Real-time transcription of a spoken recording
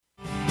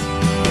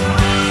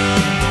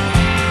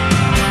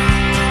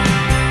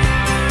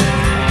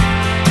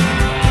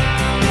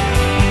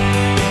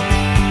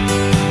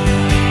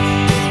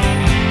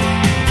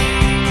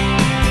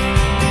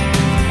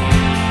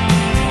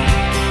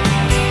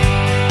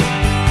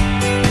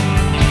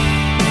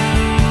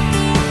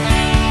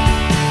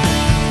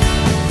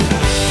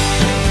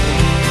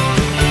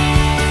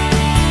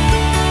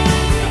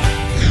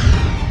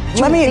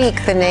you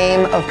leak the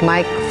name of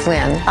Mike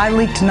Flynn? I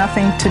leaked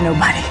nothing to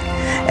nobody,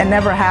 and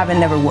never have and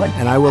never would.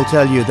 And I will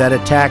tell you that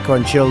attack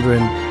on children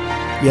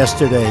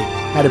yesterday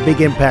had a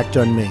big impact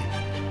on me.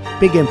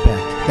 Big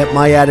impact. That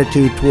my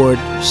attitude toward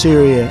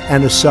Syria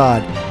and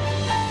Assad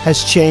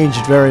has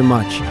changed very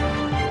much.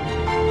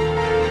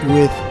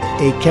 With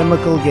a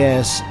chemical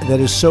gas that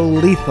is so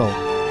lethal,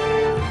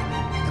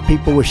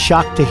 people were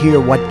shocked to hear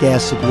what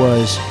gas it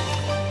was.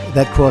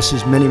 That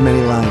crosses many,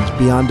 many lines,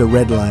 beyond the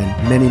red line,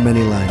 many,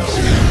 many lines.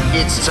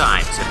 It's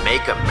time to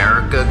make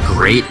America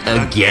great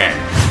again.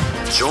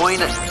 Join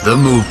the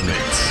movement.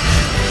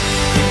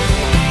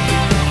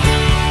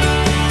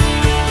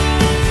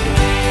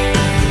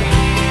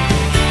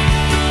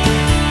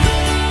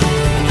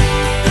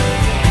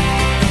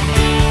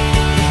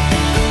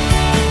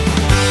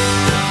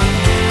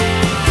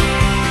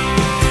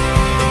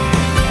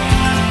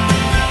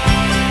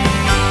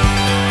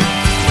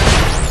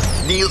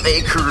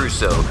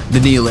 Carousso, the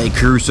Neil A.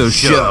 Carousso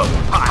Show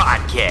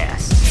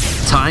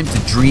podcast. Time to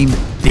dream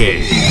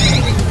big.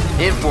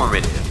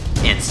 Informative,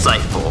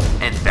 insightful,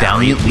 and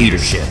valiant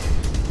leadership.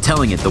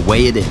 Telling it the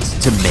way it is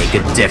to make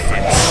a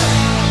difference.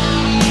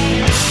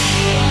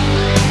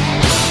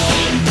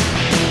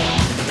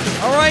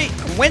 All right,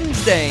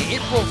 Wednesday,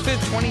 April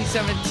 5th,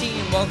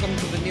 2017. Welcome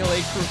to the Neil A.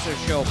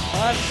 Carousso Show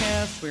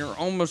podcast. We are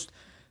almost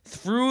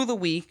through the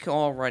week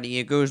already.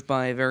 It goes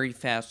by very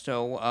fast.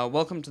 So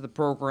welcome to the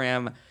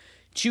program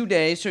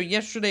today. So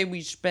yesterday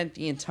we spent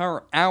the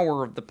entire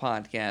hour of the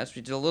podcast,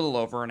 we did a little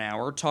over an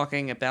hour,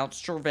 talking about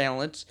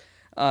surveillance,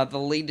 the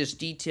latest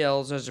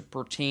details as it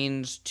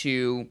pertains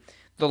to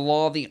the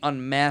law, the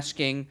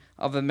unmasking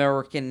of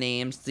American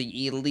names,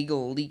 the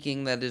illegal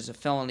leaking that is a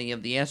felony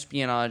of the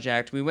Espionage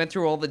Act. We went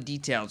through all the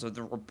details of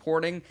the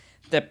reporting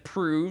that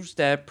proves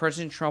that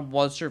President Trump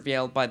was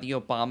surveilled by the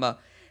Obama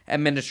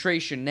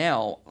administration.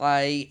 Now,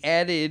 I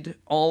added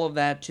all of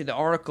that to the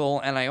article,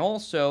 and I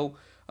also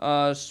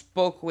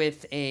spoke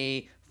with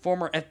a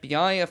former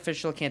FBI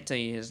official, can't tell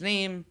you his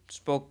name,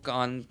 spoke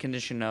on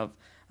condition of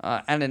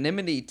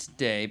anonymity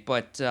today,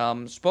 but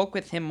spoke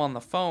with him on the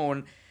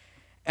phone,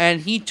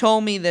 and he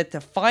told me that the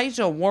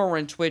FISA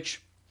warrant,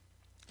 which,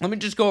 let me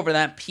just go over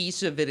that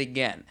piece of it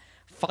again.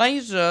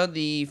 FISA,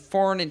 the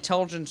Foreign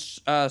Intelligence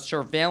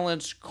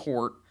Surveillance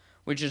Court,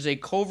 which is a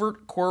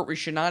covert court, we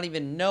should not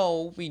even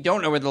know, we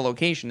don't know where the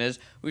location is,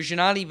 we should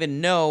not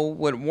even know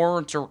what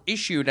warrants are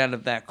issued out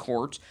of that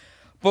court.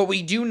 But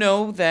we do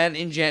know that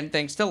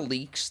thanks to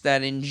leaks,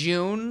 that in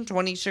June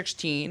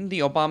 2016, the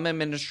Obama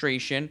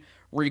administration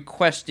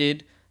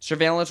requested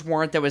surveillance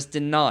warrant that was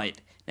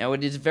denied. Now,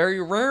 it is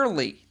very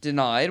rarely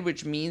denied,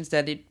 which means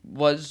that it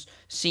was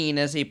seen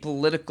as a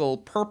political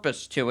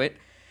purpose to it.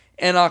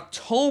 In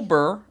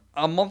October,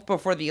 a month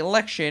before the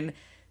election,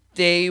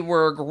 they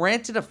were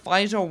granted a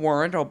FISA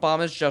warrant,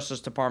 Obama's Justice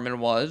Department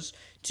was,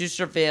 to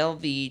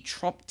surveil the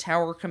Trump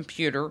Tower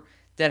computer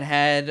that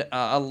had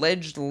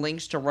alleged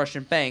links to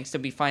Russian banks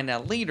that we find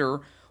out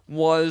later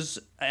was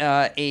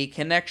a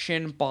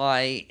connection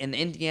by an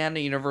Indiana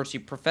University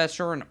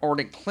professor, an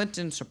ardent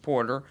Clinton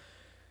supporter,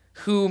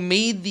 who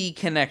made the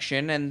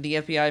connection, and the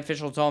FBI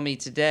official told me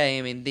today,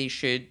 I mean,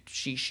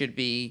 she should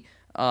be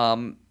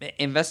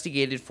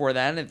investigated for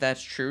that, and if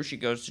that's true, she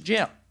goes to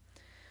jail.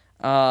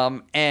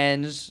 And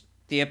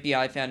the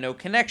FBI found no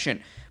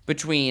connection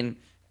between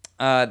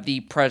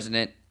the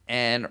president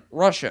and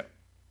Russia.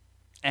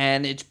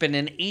 And it's been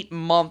an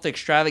 8-month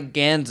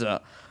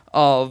extravaganza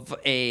of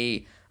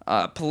a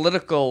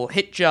political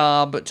hit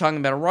job talking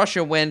about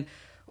Russia when,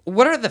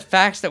 what are the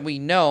facts that we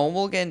know?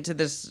 We'll get into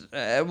this,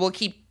 we'll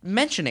keep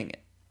mentioning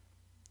it.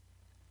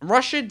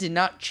 Russia did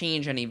not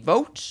change any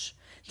votes.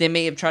 They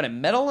may have tried to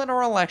meddle in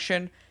our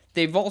election.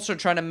 They've also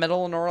tried to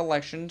meddle in our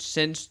election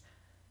since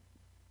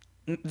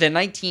the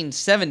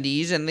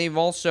 1970s, and they've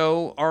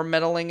also are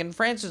meddling in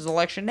France's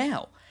election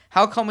now.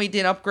 How come we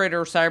didn't upgrade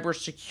our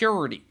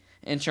cybersecurity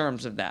in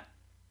terms of that?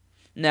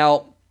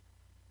 Now,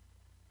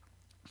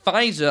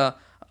 FISA,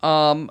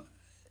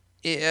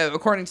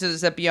 according to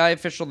this FBI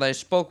official that I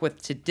spoke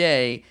with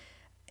today,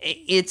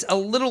 it's a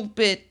little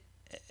bit,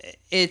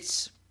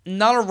 it's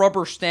not a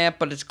rubber stamp,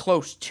 but it's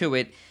close to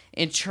it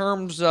in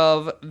terms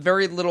of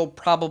very little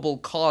probable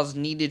cause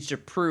needed to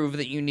prove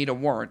that you need a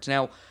warrant.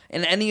 Now,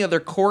 in any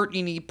other court,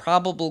 you need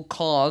probable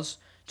cause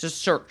to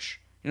search.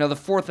 You know, the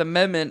Fourth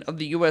Amendment of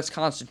the U.S.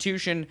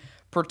 Constitution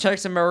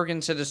protects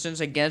American citizens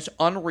against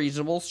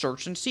unreasonable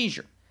search and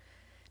seizure.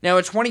 Now,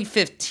 in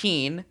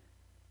 2015,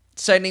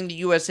 citing the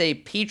USA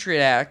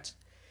Patriot Act,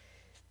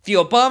 the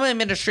Obama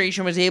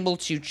administration was able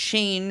to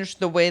change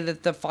the way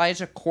that the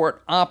FISA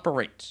court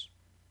operates.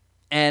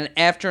 And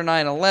after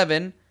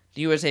 9/11,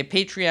 the USA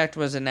Patriot Act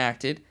was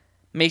enacted,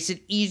 makes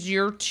it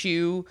easier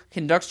to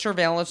conduct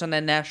surveillance on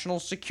a national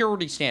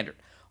security standard.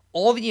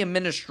 All the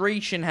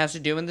administration has to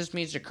do, and this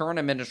means the current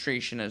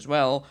administration as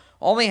well,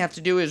 all they have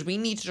to do is we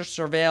need to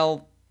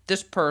surveil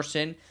this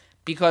person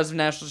because of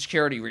national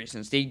security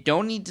reasons. They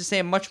don't need to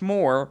say much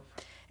more,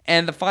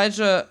 and the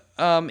FISA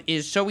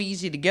is so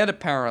easy to get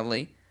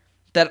apparently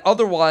that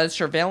otherwise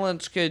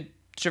surveillance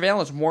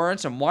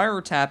warrants and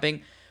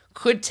wiretapping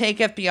could take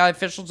FBI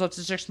officials up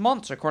to 6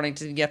 months, according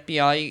to the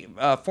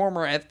FBI,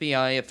 former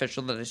FBI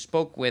official that I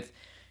spoke with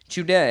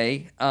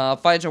today.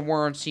 FISA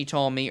warrants, he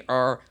told me,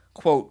 are,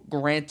 quote,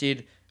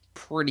 granted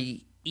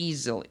pretty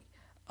easily.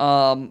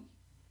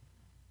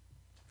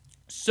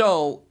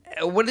 So,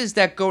 what does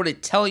that go to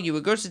tell you?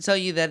 It goes to tell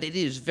you that it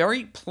is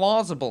very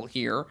plausible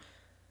here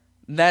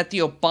that the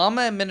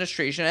Obama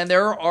administration, and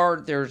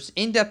there's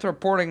in-depth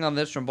reporting on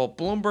this from both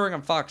Bloomberg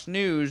and Fox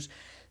News,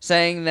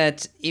 saying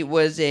that it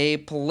was a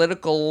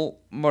political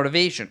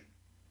motivation.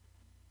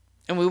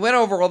 And we went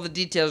over all the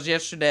details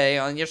yesterday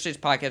on yesterday's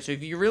podcast, so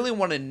if you really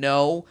want to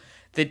know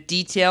the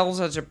details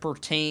as it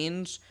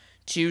pertains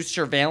to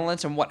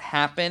surveillance and what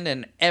happened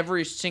and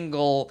every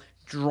single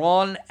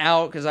drawn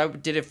out, because I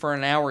did it for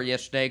an hour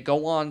yesterday,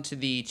 go on to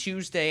the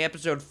Tuesday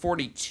episode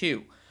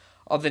 42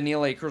 of the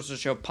Neil A. Carousso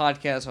Show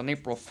podcast on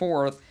April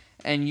 4th,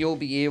 and you'll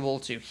be able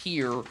to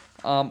hear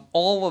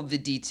all of the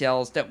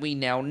details that we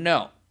now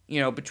know. You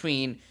know,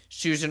 between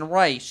Susan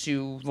Rice,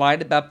 who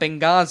lied about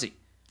Benghazi.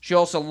 She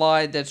also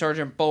lied that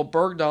Sergeant Bo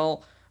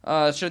Bergdahl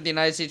served the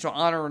United States with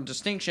honor and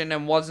distinction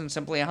and wasn't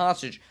simply a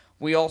hostage.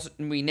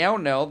 We now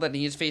know that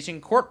he is facing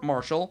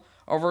court-martial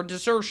over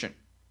desertion.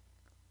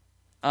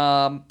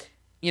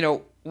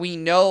 We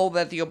know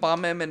that the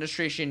Obama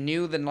administration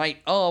knew the night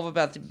of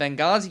about the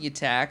Benghazi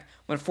attack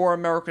when 4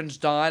 Americans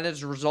died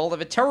as a result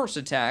of a terrorist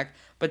attack,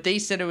 but they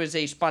said it was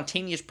a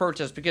spontaneous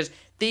protest because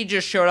they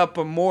just showed up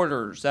with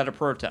mortars at a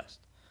protest.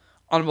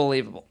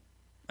 Unbelievable.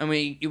 And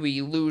we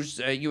lose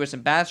a U.S.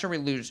 ambassador, we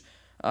lose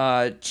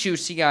 2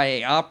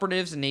 CIA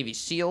operatives and Navy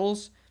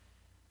SEALs,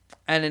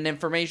 and an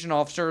information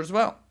officer as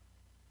well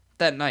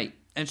that night.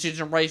 And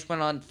Susan Rice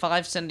went on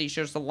 5 Sunday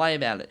shows to lie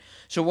about it.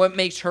 So what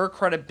makes her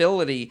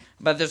credibility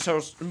about this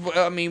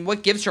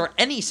what gives her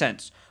any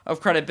sense of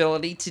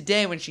credibility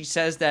today when she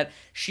says that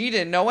she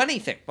didn't know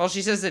anything? Well,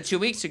 she says that 2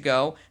 weeks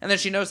ago, and then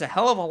she knows a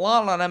hell of a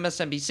lot on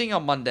MSNBC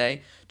on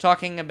Monday,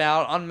 talking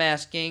about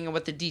unmasking and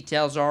what the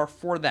details are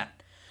for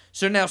that.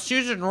 So now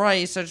Susan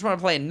Rice, I just want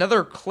to play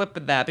another clip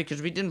of that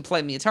because we didn't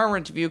play the entire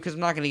interview because I'm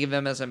not going to give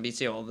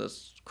MSNBC all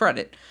this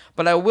credit.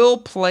 But I will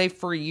play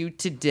for you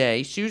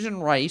today. Susan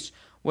Rice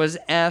was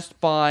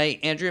asked by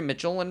Andrea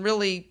Mitchell, and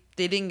really,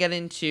 they didn't get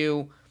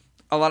into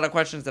a lot of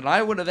questions that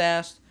I would have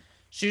asked.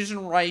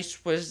 Susan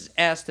Rice was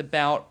asked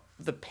about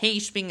the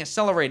pace being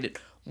accelerated.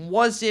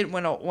 Was it,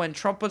 when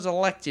Trump was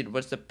elected,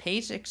 was the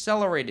pace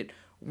accelerated?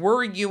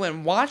 Were you,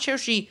 and watch how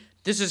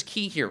this is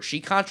key here, she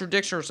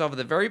contradicts herself at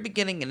the very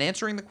beginning in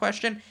answering the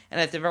question,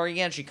 and at the very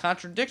end, she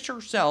contradicts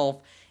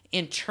herself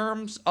in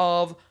terms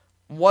of,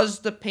 was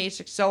the pace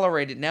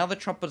accelerated? Now that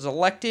Trump was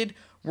elected,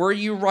 were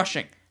you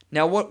rushing?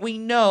 Now, what we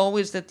know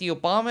is that the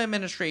Obama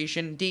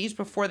administration, days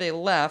before they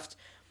left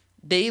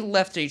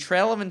a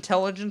trail of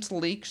intelligence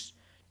leaks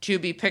to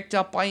be picked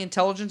up by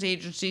intelligence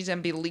agencies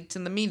and be leaked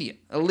in the media,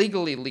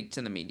 illegally leaked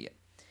in the media.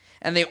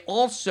 And they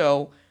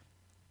also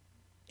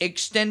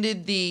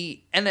extended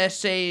the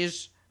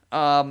NSA's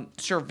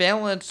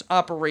surveillance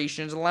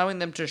operations, allowing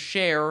them to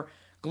share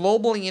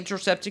globally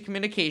intercepted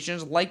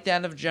communications like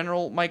that of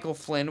General Michael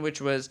Flynn,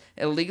 which was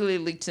illegally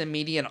leaked to the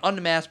media and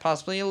unmasked,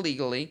 possibly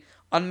illegally.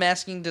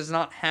 Unmasking does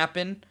not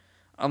happen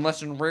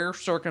unless in rare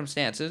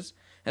circumstances.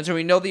 And so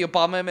we know the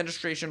Obama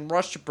administration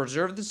rushed to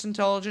preserve this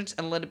intelligence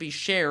and let it be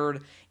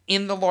shared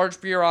in the large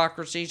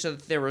bureaucracy so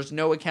that there was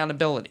no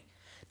accountability.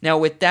 Now,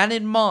 with that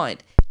in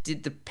mind,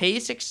 did the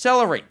pace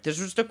accelerate? This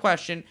was the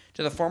question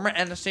to the former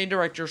NSA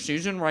director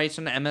Susan Rice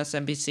on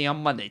MSNBC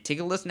on Monday.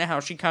 Take a listen to how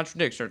she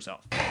contradicts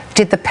herself.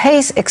 Did the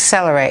pace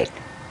accelerate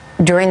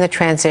during the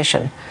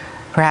transition,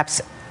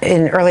 perhaps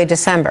in early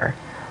December,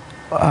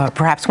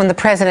 perhaps when the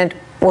president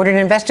ordered an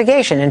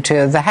investigation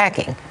into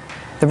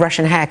the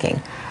Russian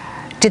hacking?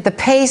 Did the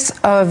pace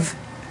of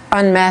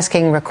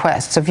unmasking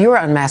requests, of your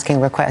unmasking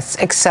requests,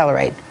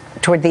 accelerate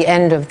toward the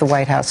end of the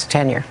White House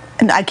tenure?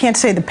 And I can't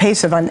say the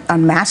pace of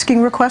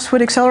unmasking requests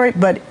would accelerate,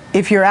 but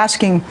if you're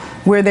asking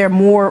were there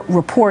more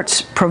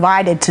reports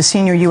provided to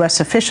senior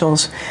U.S.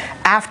 officials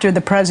after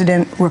the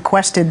president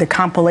requested the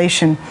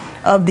compilation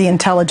of the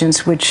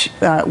intelligence, which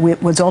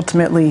was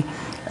ultimately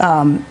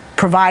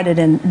provided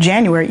in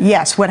January,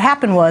 yes. What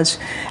happened was,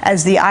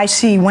 as the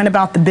IC went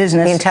about the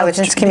business, the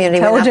intelligence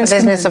community went about the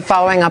business of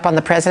following up on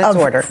the president's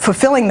order,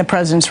 fulfilling the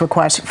president's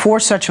request for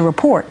such a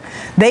report.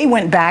 They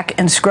went back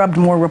and scrubbed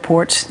more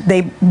reports.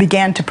 They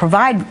began to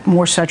provide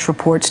more such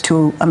reports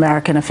to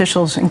American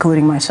officials,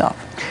 including myself.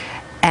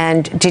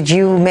 And did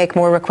you make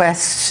more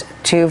requests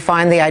to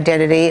find the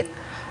identity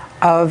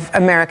of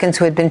Americans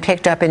who had been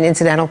picked up in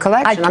incidental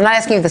collection? I'm not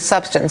asking you the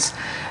substance,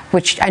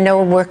 which I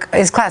know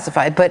is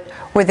classified, but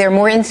were there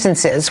more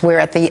instances where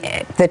at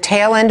the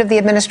tail end of the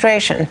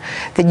administration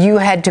that you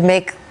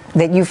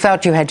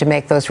felt you had to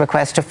make those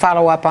requests to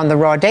follow up on the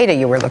raw data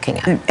you were looking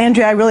at?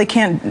 Andrea, I really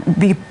can't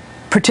be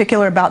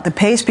particular about the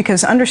pace,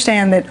 because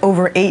understand that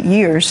over 8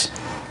 years,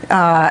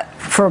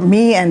 for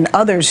me and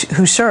others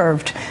who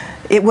served,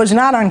 It was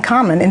not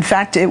uncommon. In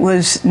fact, it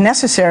was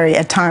necessary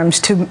at times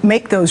to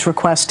make those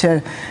requests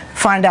to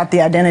find out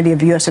the identity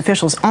of U.S.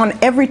 officials on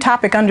every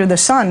topic under the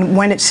sun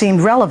when it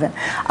seemed relevant.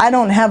 I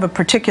don't have a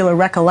particular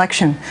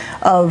recollection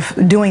of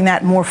doing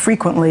that more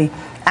frequently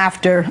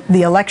after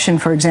the election,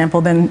 for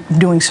example, than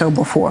doing so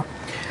before.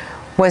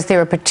 Was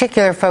there a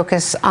particular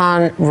focus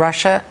on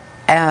Russia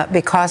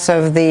because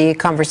of the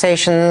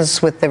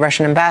conversations with the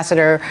Russian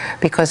ambassador,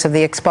 because of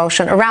the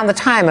expulsion, around the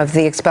time of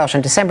the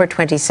expulsion, December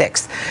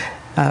 26th,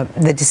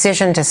 the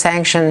decision to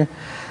sanction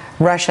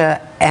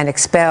Russia and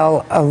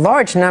expel a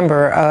large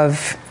number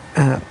of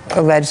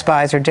alleged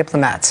spies or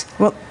diplomats?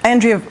 Well,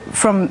 Andrea,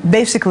 from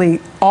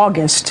basically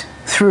August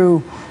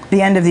through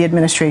the end of the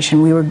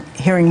administration, we were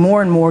hearing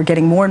more and more,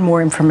 getting more and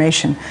more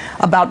information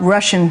about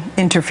Russian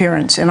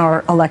interference in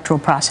our electoral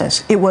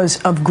process. It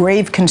was of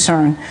grave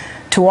concern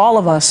to all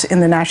of us in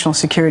the national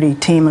security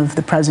team of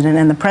the president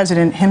and the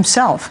president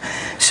himself.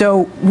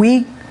 So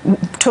we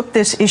took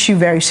this issue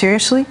very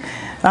seriously.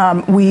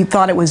 We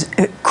thought it was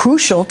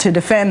crucial to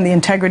defend the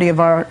integrity of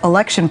our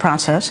election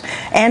process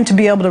and to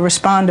be able to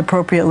respond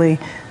appropriately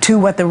to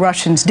what the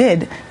Russians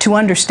did, to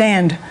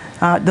understand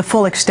the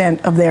full extent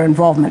of their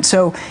involvement.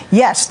 So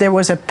yes, there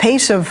was a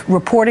pace of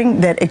reporting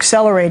that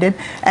accelerated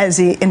as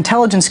the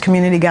intelligence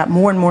community got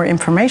more and more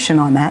information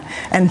on that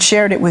and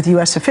shared it with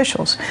U.S.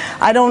 officials.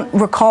 I don't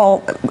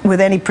recall with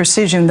any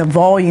precision the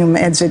volume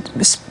as it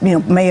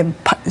may have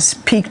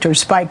peaked or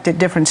spiked at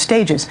different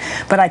stages,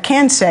 but I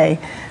can say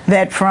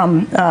that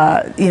from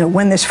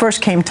when this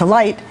first came to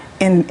light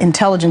in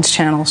intelligence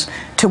channels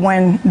to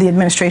when the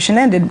administration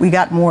ended, we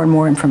got more and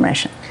more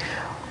information.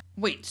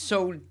 Wait,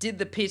 so did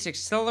the pace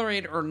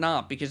accelerate or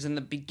not? Because in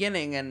the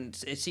beginning, and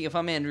see, if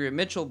I'm Andrea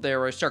Mitchell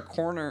there, I start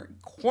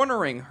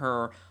cornering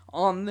her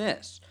on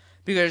this.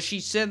 Because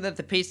she said that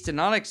the pace did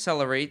not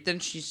accelerate, then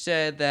she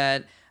said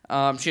that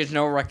she has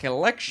no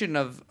recollection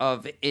of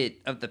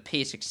the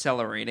pace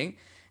accelerating.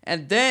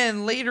 And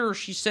then later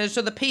she says,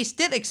 so the pace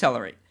did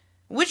accelerate.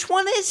 Which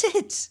one is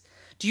it?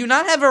 Do you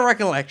not have a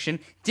recollection?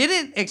 Did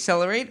it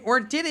accelerate or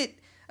did it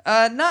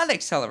not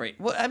accelerate?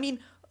 Well, I mean,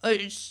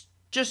 it's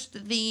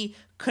just the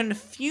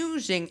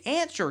confusing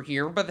answer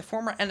here by the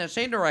former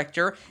NSA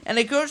director, and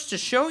it goes to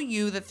show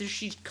you that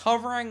she's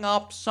covering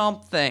up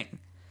something.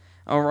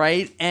 All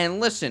right? And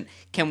listen,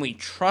 can we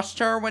trust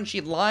her when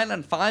she lied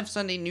on 5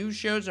 Sunday news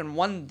shows in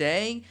one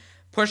day,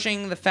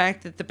 pushing the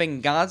fact that the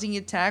Benghazi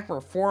attack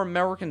where 4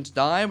 Americans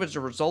died was a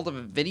result of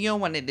a video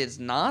when it is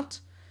not?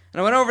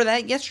 And I went over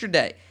that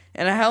yesterday,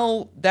 and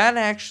how that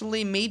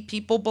actually made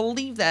people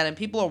believe that, and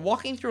people are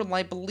walking through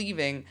life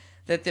believing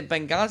that the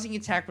Benghazi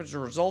attack was a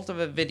result of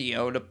a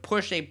video to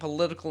push a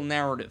political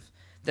narrative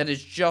that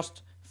is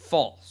just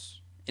false.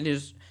 It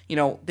is,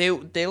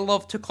 they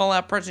love to call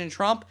out President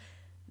Trump.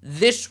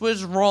 This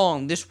was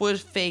wrong. This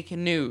was fake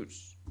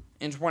news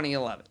in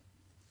 2011.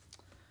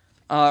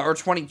 Or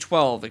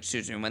 2012,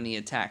 excuse me, when the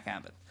attack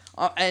happened.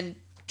 And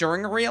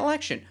during a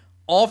re-election.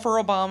 All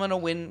for Obama to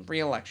win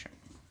re-election.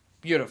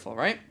 Beautiful,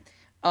 right?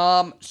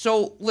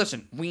 So,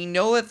 listen, we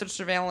know that the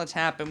surveillance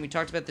happened. We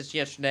talked about this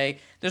yesterday.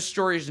 This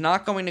story is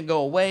not going to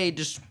go away,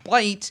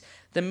 despite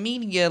the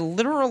media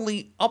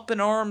literally up in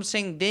arms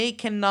saying they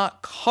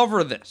cannot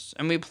cover this.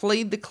 And we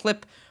played the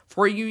clip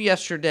for you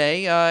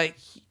yesterday.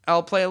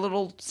 I'll play a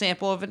little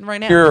sample of it right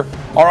now. Here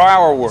are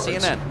our words.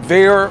 CNN.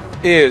 There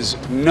is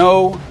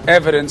no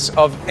evidence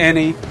of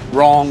any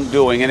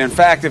wrongdoing. And in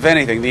fact, if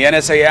anything, the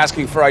NSA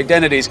asking for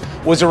identities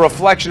was a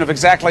reflection of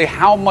exactly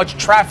how much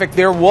traffic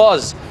there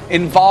was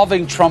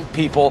involving Trump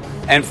people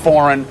and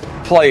foreign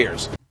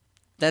players.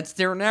 That's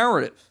their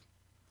narrative.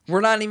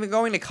 We're not even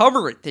going to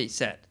cover it, they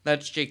said.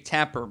 That's Jake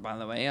Tapper, by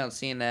the way, on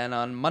CNN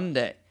on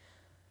Monday.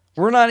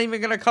 We're not even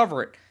going to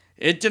cover it.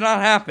 It did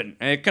not happen.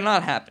 It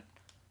cannot happen.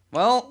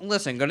 Well,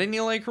 listen, go to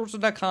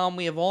NeilACarousso.com.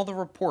 We have all the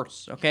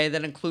reports, okay?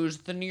 That includes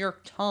the New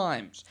York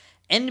Times,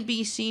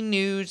 NBC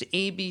News,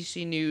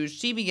 ABC News,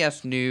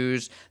 CBS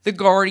News, The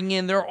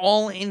Guardian. They're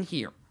all in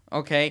here,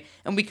 okay?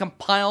 And we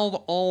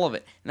compiled all of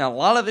it. Now, a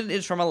lot of it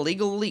is from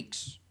illegal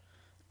leaks.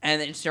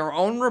 And it's their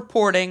own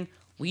reporting.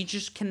 We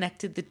just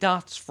connected the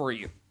dots for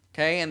you,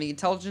 okay? And the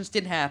intelligence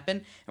did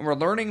happen. And we're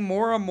learning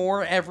more and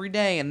more every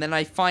day. And then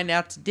I find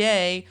out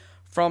today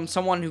from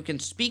someone who can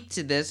speak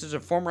to this as a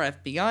former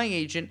FBI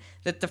agent,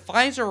 that the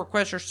FISA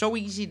requests are so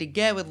easy to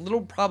get with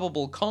little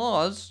probable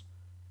cause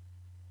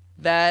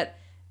that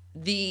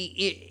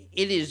it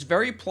is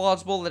very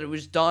plausible that it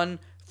was done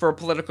for a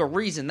political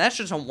reason. That's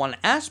just on one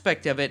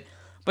aspect of it,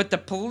 but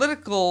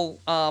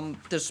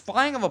the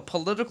spying of a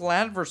political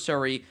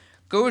adversary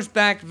goes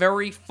back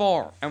very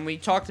far. And we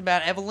talked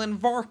about Evelyn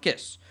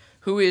Vargas,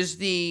 who is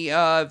the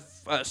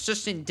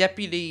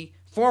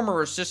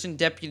former assistant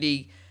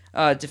deputy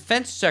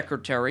defense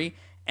secretary,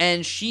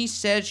 and she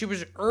said she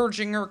was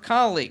urging her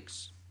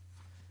colleagues,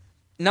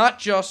 not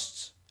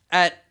just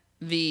at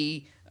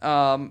the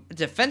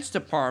Defense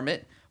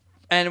Department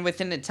and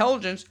within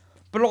intelligence,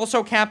 but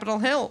also Capitol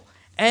Hill.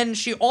 And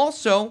she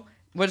also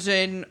was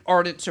an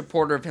ardent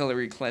supporter of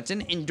Hillary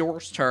Clinton,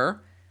 endorsed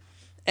her,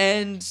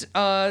 and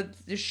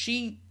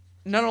she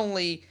not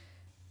only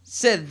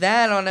said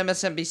that on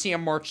MSNBC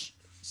on March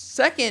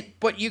 2nd,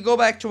 but you go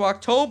back to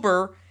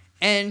October,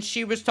 and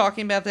she was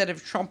talking about that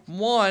if Trump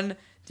won,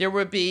 there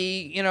would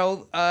be,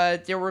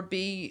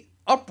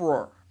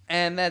 uproar,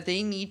 and that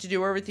they need to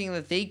do everything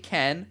that they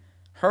can,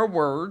 her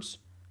words,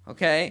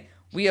 okay?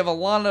 We have a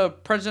lot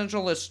of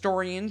presidential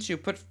historians who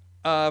put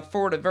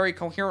forward a very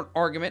coherent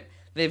argument.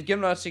 They've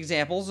given us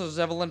examples, as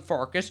Evelyn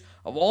Farkas,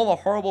 of all the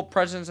horrible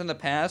presidents in the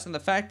past, and the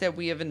fact that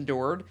we have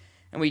endured,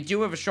 and we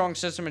do have a strong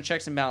system of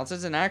checks and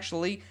balances, and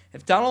actually,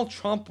 if Donald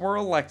Trump were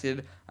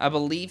elected, I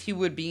believe he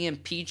would be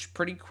impeached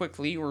pretty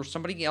quickly, or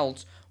somebody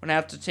else would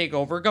have to take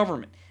over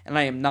government. And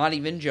I am not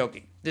even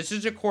joking. This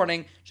is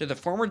according to the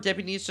former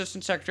Deputy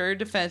Assistant Secretary of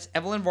Defense,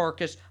 Evelyn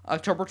Farkas,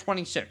 October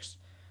 26th,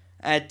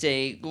 at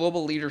a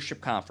global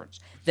leadership conference.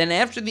 Then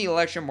after the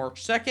election,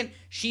 March 2nd,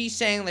 she's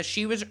saying that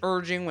she was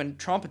urging, when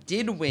Trump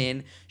did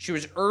win, she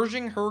was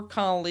urging her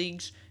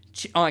colleagues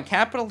on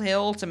Capitol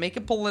Hill to make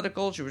it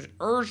political. She was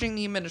urging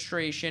the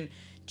administration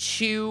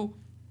to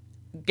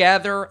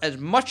gather as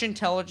much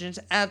intelligence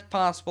as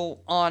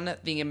possible on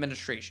the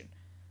administration.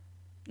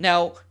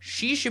 Now,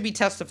 she should be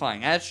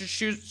testifying, as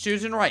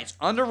Susan writes,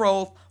 under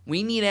oath.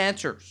 We need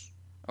answers,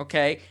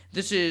 okay?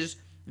 This is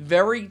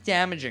very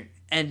damaging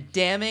and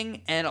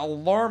damning and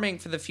alarming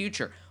for the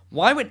future.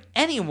 Why would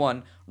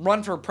anyone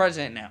run for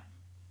president now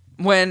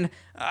when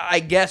I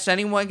guess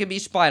anyone can be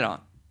spied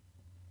on?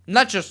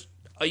 Not just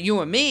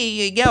you and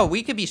me. Yeah,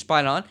 we could be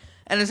spied on,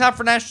 and it's not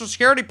for national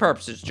security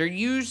purposes. They're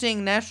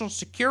using national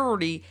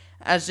security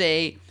as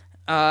a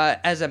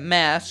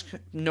mask,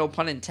 no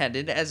pun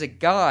intended, as a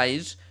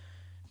guise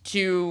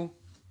to,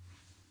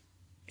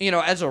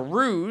 as a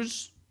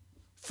ruse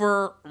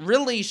for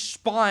really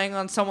spying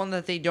on someone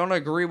that they don't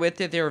agree with,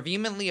 that they're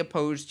vehemently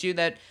opposed to,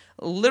 that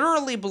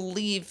literally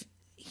believe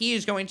he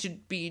is going to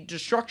be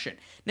destruction.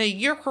 Now,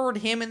 you heard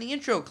him in the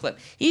intro clip.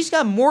 He's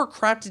got more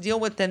crap to deal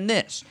with than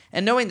this.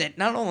 And knowing that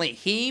not only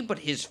he, but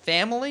his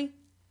family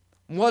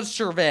was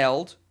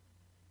surveilled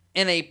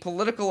in a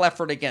political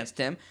effort against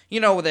him.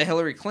 The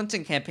Hillary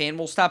Clinton campaign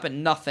will stop at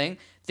nothing.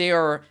 They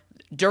are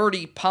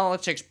dirty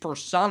politics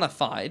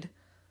personified.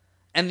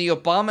 And the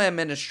Obama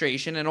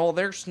administration and all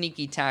their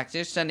sneaky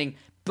tactics, sending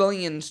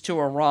billions to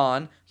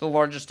Iran, the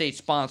largest state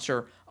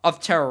sponsor of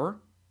terror,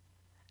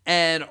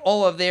 and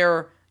all of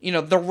their,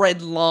 the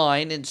red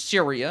line in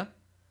Syria,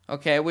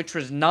 okay, which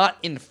was not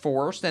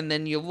enforced. And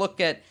then you look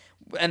at,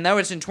 and that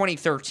was in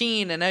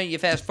 2013, and now you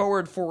fast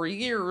forward 4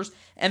 years,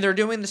 and they're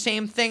doing the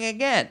same thing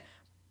again.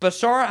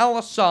 Bashar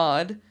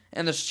al-Assad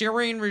and the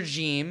Syrian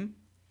regime,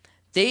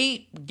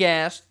 they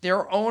gassed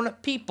their own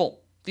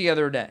people the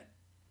other day.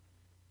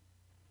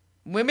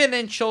 Women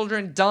and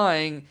children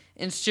dying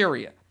in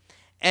Syria.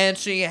 And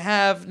so you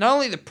have not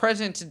only the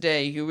president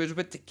today, who is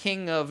with the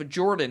king of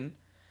Jordan,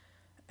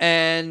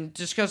 and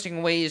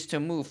discussing ways to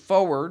move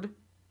forward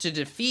to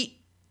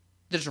defeat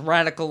this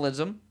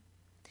radicalism,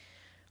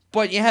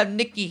 but you have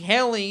Nikki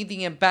Haley,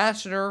 the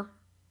ambassador,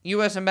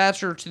 U.S.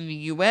 ambassador to the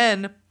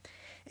UN,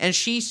 and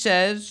she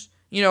says,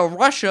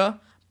 Russia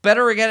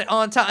better get it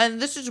on top.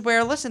 And this is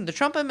where, listen, the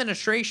Trump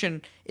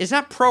administration is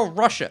not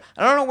pro-Russia.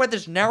 I don't know where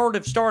this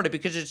narrative started,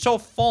 because it's so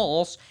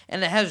false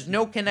and it has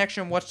no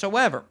connection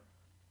whatsoever.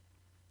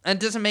 And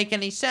it doesn't make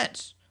any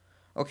sense.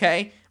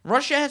 Okay?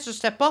 Russia has to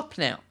step up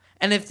now.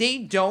 And if they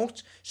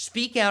don't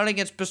speak out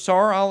against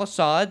Bashar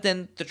al-Assad,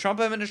 then the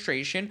Trump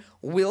administration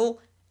will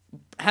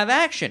have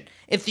action.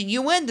 If the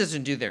UN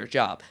doesn't do their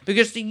job,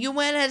 because the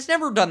UN has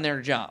never done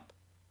their job.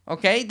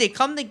 Okay? They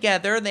come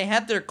together, they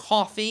have their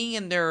coffee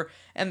and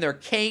their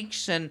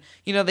cakes, and,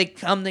 they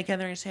come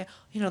together and say,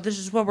 this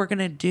is what we're going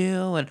to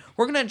do, and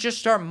we're going to just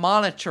start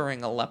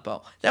monitoring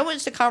Aleppo. That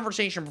was the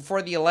conversation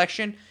before the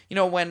election,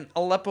 when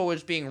Aleppo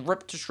was being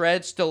ripped to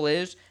shreds, still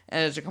is,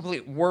 and it's a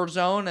complete war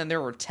zone, and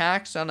there were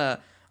attacks on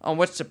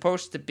what's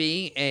supposed to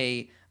be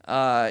a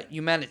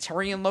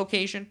humanitarian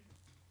location.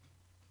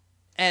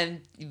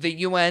 And the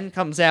UN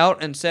comes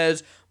out and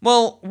says,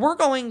 well, we're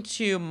going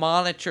to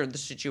monitor the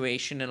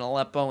situation in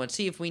Aleppo and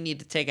see if we need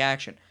to take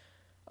action.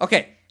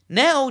 Okay,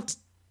 now,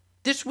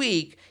 this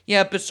week, you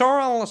have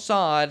Bashar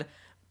al-Assad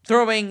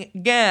throwing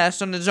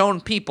gas on his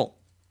own people.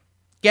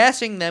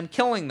 Gassing them,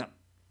 killing them.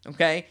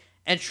 Okay?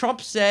 And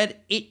Trump said,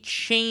 it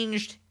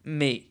changed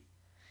me.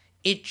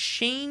 It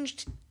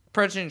changed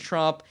President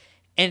Trump,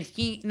 and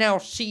he now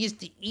sees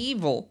the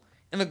evil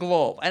in the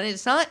globe. And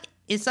it's not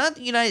the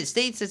United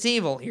States that's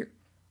evil here.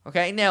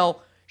 Okay?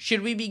 Now,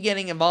 should we be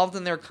getting involved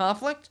in their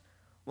conflict?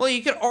 Well,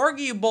 you could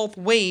argue both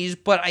ways,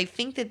 but I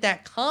think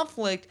that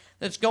conflict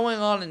that's going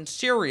on in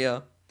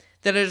Syria,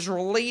 that is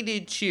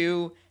related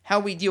to how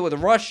we deal with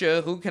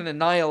Russia, who can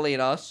annihilate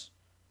us,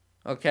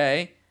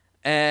 okay,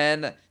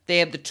 and they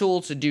have the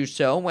tools to do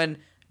so, when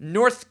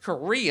North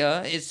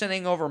Korea is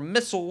sending over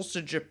missiles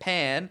to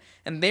Japan,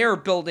 and they're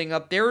building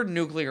up their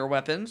nuclear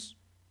weapons,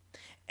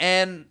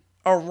 and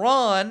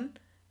Iran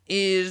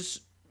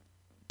is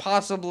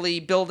possibly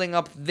building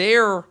up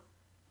their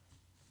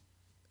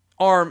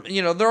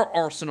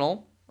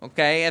arsenal,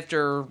 okay,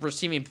 after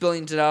receiving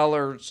billions of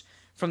dollars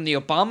from the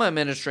Obama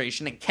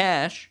administration in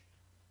cash.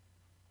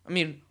 I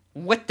mean,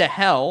 what the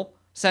hell?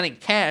 sending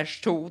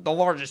cash to the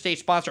largest state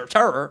sponsor of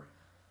terror.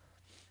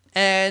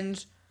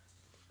 And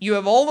you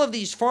have all of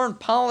these foreign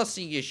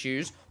policy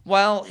issues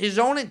while his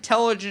own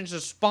intelligence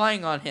is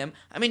spying on him.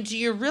 I mean, do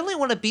you really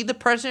want to be the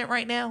president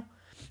right now?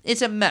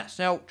 It's a mess.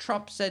 Now,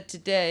 Trump said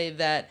today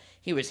that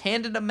he was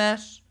handed a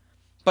mess,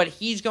 but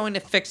he's going to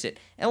fix it.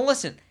 And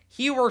listen,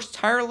 he works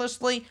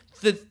tirelessly.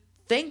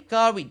 Thank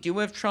God we do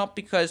have Trump,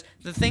 because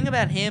the thing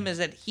about him is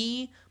that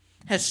he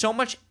has so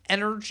much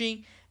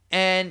energy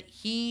and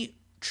he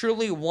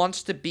truly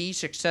wants to be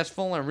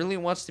successful and really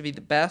wants to be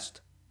the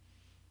best.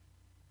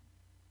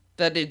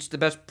 That it's the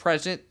best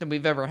president that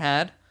we've ever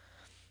had.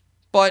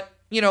 But,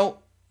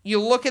 you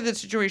look at the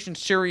situation in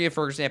Syria,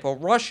 for example.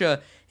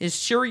 Russia is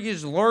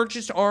Syria's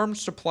largest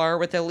arms supplier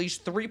with at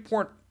least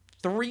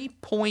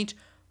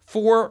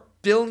 $3.4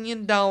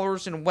 billion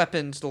in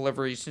weapons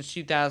deliveries since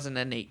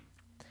 2008.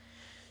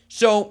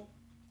 So,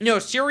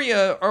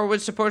 Syria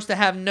was supposed to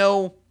have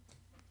no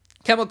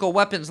chemical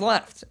weapons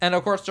left. And,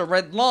 of course, the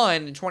red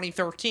line in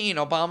 2013,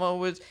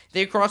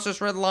 they crossed this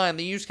red line.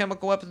 They used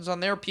chemical weapons on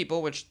their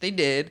people, which they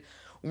did.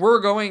 We're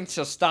going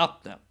to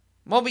stop them.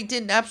 Well, we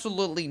did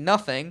absolutely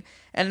nothing,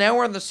 and now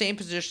we're in the same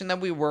position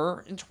that we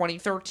were in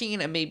 2013,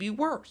 and maybe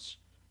worse.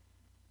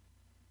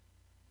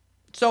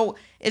 So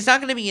it's not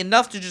going to be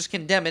enough to just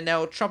condemn it.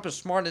 Now, Trump is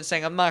smart in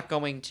saying, I'm not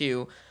going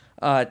to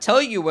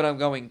tell you what I'm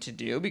going to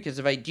do, because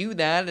if I do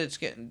that,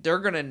 they're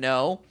going to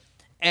know,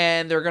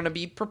 and they're going to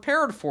be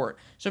prepared for it.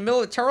 So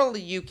militarily,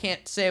 you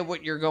can't say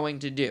what you're going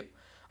to do.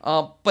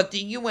 But the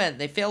UN,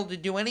 they failed to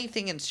do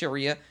anything in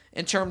Syria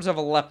in terms of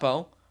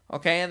Aleppo.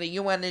 Okay, and the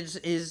UN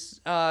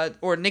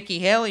or Nikki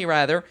Haley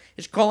rather,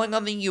 is calling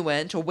on the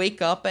UN to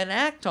wake up and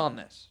act on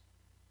this.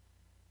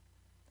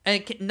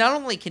 And not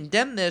only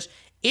condemn this,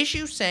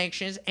 issue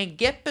sanctions and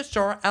get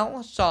Bashar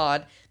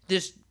al-Assad,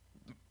 this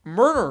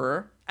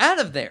murderer, out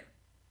of there.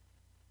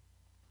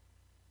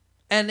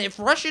 And if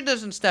Russia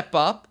doesn't step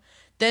up,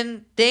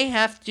 then they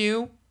have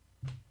to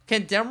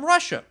condemn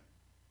Russia.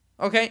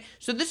 Okay,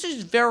 so this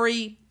is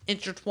very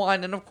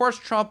intertwined, and of course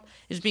Trump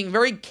is being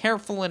very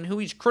careful in who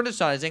he's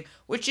criticizing,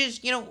 which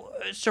is,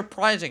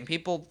 surprising.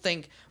 People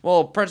think,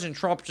 well, President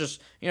Trump just,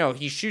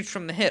 he shoots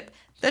from the hip.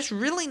 That's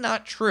really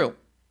not true.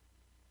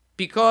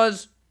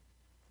 Because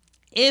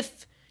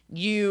if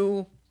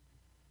you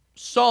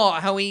saw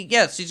how he's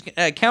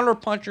a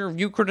counterpuncher. If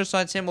you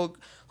criticize him,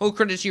 he'll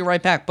criticize you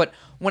right back. But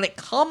when it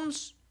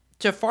comes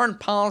to foreign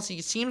policy,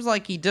 it seems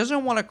like he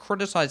doesn't want to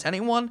criticize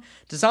anyone,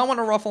 does not want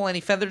to ruffle any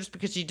feathers,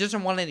 because he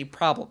doesn't want any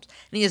problems.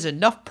 And he has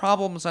enough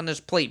problems on his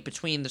plate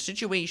between the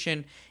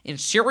situation in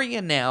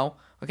Syria now,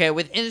 okay,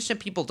 with innocent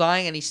people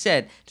dying, and he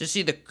said to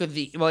see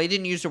well, he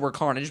didn't use the word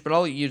carnage, but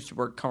I'll use the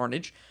word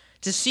carnage,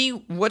 to see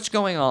what's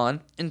going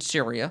on in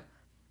Syria,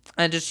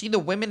 and to see the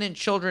women and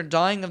children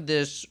dying of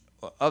these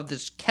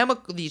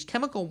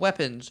chemical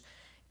weapons.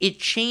 It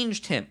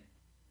changed him.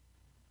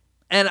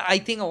 And I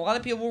think a lot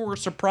of people were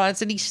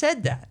surprised that he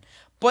said that.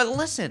 But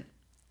listen,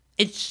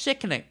 it's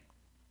sickening,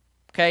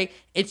 okay?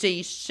 It's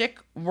a sick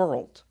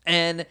world.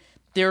 And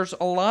there's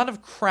a lot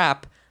of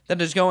crap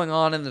that is going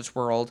on in this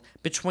world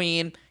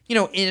between,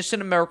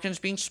 innocent Americans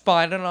being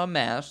spied on en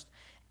masse,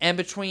 and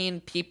between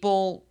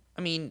people,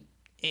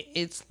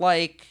 it's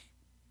like,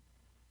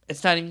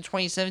 it's not even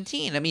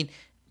 2017.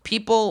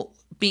 People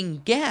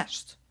being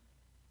gassed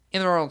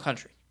in their own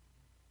country.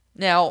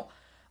 Now,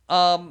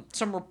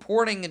 some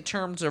reporting in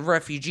terms of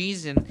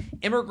refugees and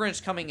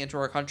immigrants coming into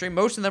our country.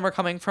 Most of them are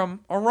coming from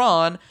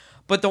Iran,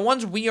 but the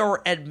ones we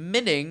are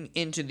admitting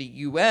into the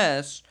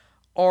U.S.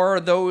 are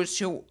those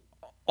who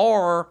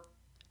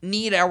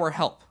need our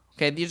help.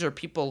 Okay, these are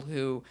people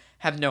who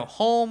have no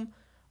home.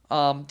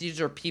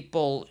 These are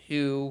people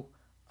who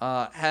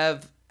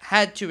have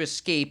had to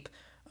escape,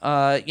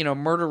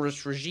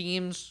 murderous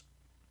regimes,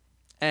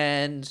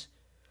 and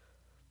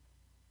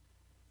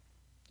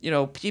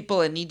people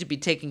that need to be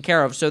taken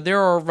care of. So there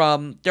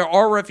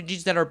are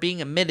refugees that are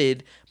being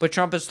admitted, but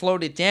Trump has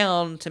slowed it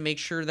down to make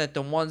sure that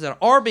the ones that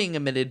are being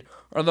admitted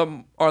are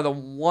the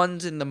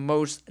ones in the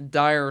most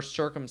dire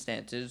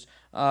circumstances,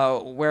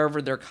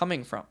 wherever they're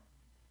coming from.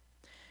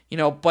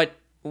 But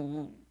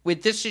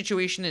with this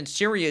situation in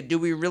Syria, do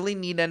we really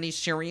need any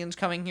Syrians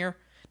coming here?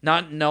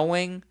 Not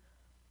knowing,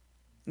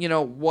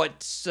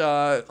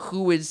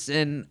 who is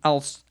an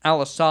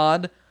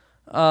al-Assad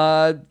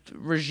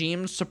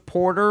regime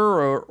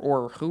supporter,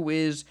 or who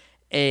is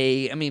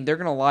they're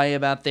going to lie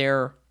about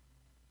their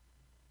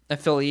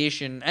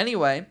affiliation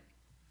anyway,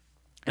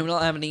 and we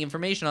don't have any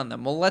information on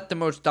them. We'll let the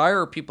most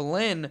dire people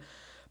in,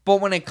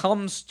 but when it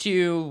comes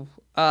to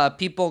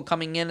people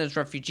coming in as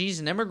refugees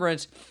and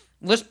immigrants,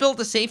 let's build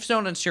a safe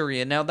zone in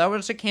Syria. Now, that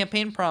was a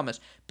campaign promise.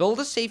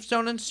 Build a safe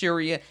zone in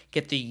Syria,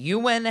 get the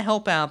UN to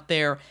help out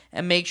there,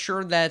 and make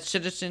sure that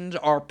citizens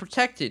are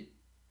protected.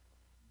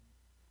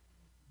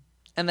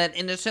 And that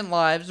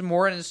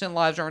more innocent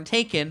lives aren't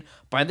taken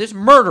by this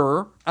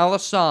murderer,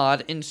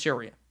 al-Assad, in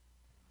Syria.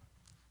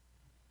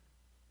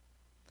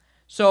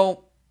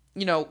 So,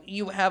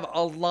 you have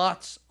a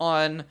lot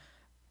on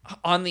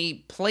on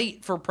the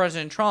plate for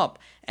President Trump.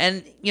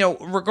 And,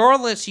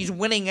 regardless, he's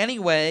winning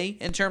anyway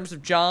in terms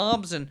of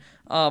jobs, and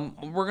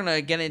we're going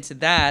to get into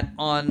that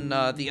on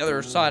the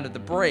other side of the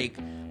break.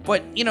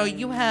 But,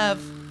 you have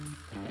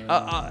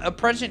a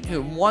president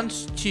who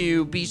wants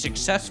to be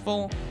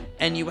successful,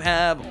 and you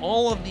have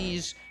all of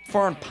these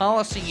foreign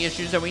policy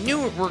issues that we knew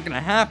were going to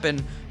happen,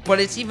 but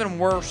it's even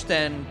worse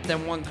than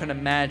one could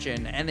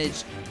imagine. And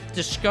it's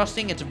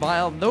disgusting, it's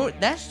vile.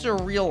 That's the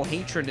real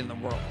hatred in the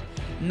world.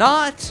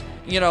 Not,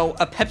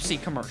 a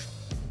Pepsi commercial,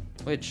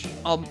 which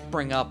I'll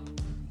bring up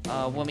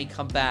when we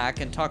come back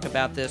and talk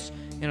about this.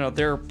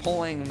 They're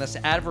pulling this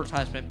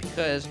advertisement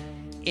because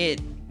it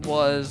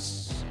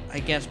was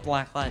against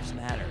Black Lives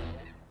Matter.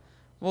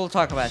 We'll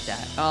talk about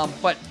that.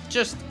 But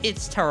just,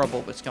 it's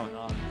terrible what's going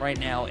on right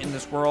now in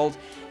this world.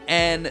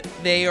 And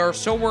they are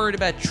so worried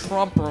about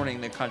Trump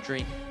ruining the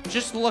country.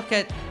 Just look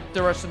at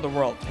the rest of the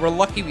world. We're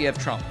lucky we have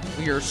Trump.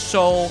 We are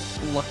so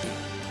lucky.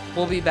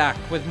 We'll be back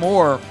with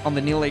more on the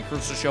Neil A.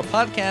 Carousso Show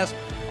podcast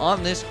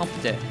on this hump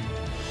day.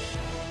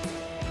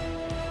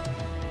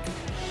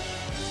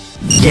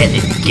 Get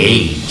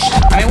engaged.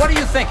 I mean, what are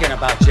you thinking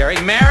about,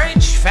 Jerry?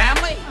 Marriage?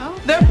 Family?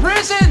 They're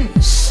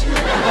prisons!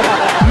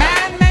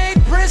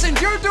 Man-made prisons!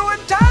 You're doing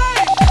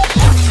time!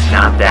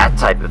 Not that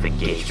type of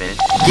engagement.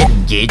 Get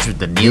engaged with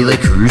the Neil A.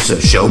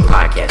 Carousso Show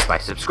podcast by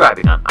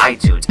subscribing on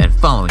iTunes and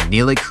following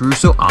Neil A.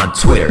 Carousso on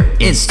Twitter,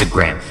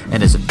 Instagram,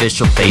 and his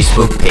official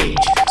Facebook page,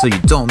 so you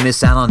don't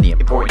miss out on the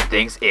important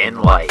things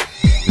in life.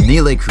 The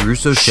Neil A.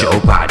 Carousso Show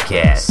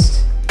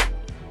podcast.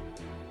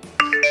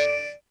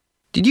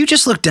 Did you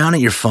just look down at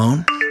your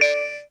phone?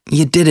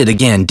 You did it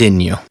again, didn't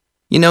you?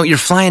 You're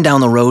flying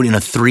down the road in a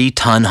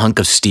 3-ton hunk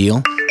of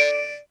steel,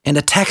 and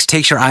a text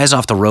takes your eyes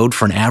off the road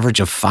for an average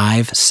of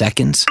 5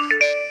 seconds.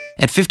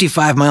 At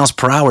 55 miles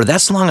per hour,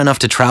 that's long enough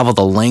to travel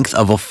the length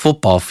of a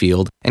football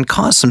field and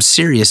cause some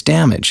serious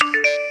damage.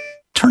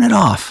 Turn it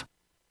off.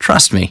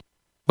 Trust me,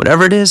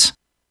 whatever it is,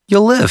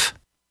 you'll live.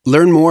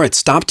 Learn more at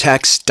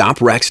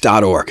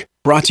stoptextsstopwrecks.org.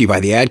 Brought to you by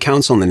the Ad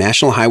Council and the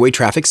National Highway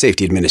Traffic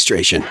Safety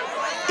Administration.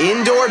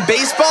 Indoor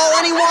baseball,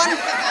 anyone?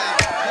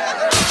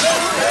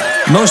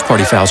 Most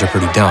party fouls are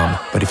pretty dumb,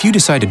 but if you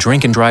decide to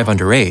drink and drive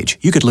underage,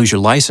 you could lose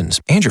your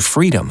license and your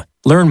freedom.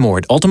 Learn more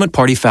at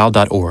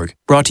ultimatepartyfoul.org.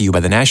 Brought to you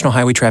by the National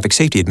Highway Traffic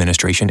Safety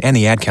Administration and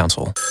the Ad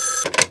Council.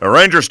 A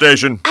ranger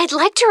station. I'd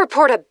like to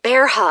report a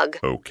bear hug.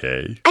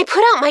 Okay. I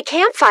put out my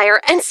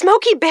campfire and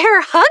Smokey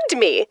Bear hugged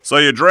me. So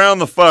you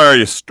drowned the fire,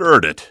 you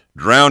stirred it,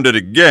 drowned it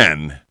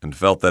again, and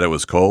felt that it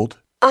was cold?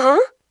 Uh-huh.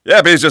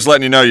 Yep, he's just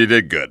letting you know you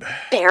did good.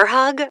 Bear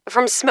hug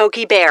from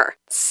Smokey Bear.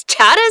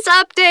 Status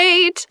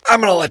update. I'm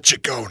gonna let you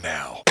go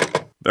now.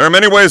 There are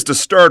many ways to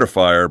start a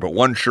fire, but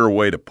one sure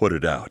way to put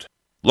it out.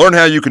 Learn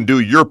how you can do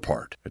your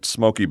part at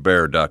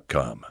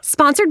SmokeyBear.com.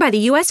 Sponsored by the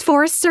U.S.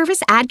 Forest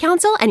Service, Ad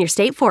Council, and your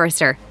state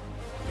forester.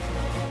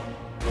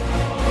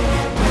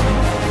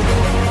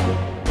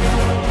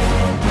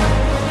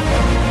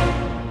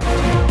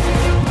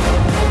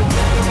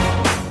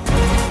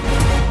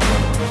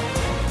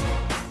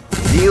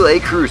 Neil A.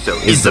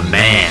 Carousso is the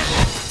man.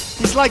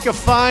 He's like a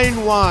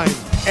fine wine.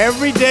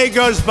 Every day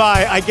goes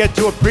by, I get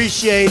to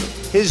appreciate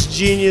his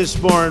genius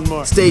more and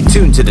more. Stay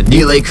tuned to the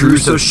Neil A.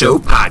 Carousso Show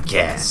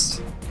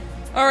podcast.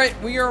 All right,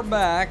 we are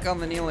back on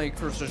the Neil A.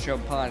 Carousso Show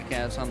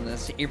podcast on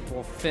this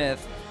April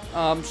 5th.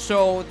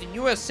 So the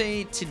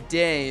USA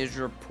Today is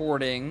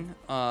reporting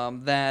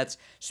that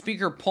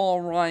Speaker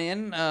Paul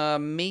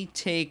Ryan may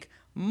take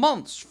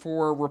months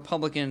for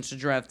Republicans to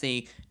draft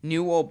a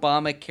new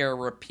Obamacare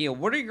repeal.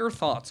 What are your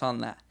thoughts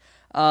on that?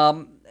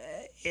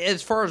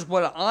 As far as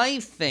what I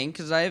think,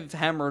 because I've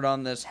hammered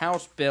on this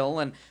House bill,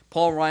 and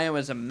Paul Ryan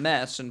was a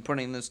mess in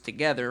putting this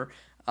together,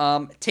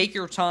 take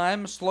your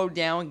time, slow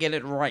down, get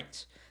it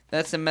right.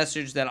 That's the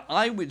message that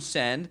I would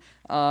send.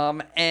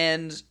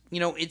 And,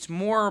 it's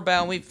more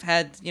about, we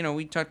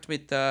talked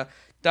with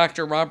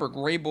Dr. Robert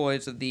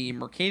Grayboys of the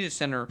Mercatus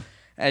Center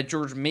at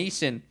George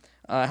Mason,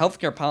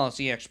 healthcare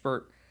policy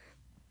expert,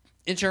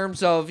 in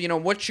terms of,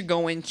 what should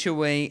go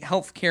into a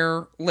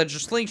healthcare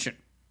legislation.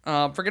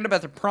 Forget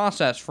about the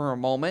process for a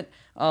moment.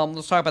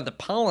 Let's talk about the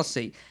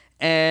policy.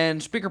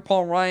 And Speaker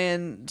Paul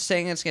Ryan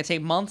saying it's going to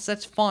take months,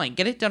 that's fine.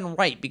 Get it done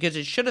right, because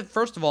it should have,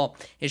 first of all,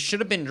 it should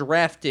have been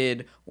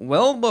drafted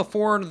well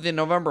before the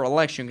November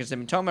election, because they've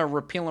been talking about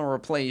repeal and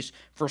replace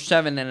for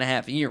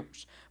 7.5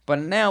 years. But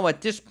now,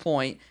 at this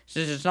point,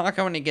 since it's not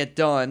going to get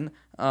done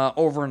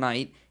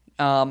overnight,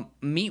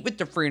 meet with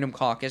the Freedom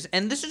Caucus.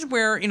 And this is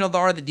where, the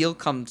art of the deal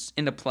comes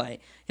into play.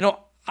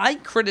 I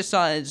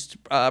criticized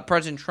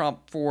President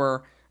Trump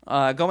for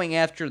going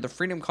after the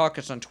Freedom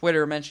Caucus on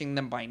Twitter, mentioning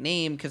them by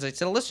name, because I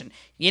said, listen,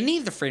 you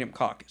need the Freedom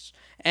Caucus.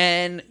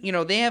 And,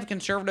 they have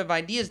conservative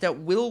ideas that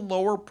will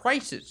lower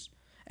prices.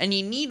 And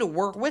you need to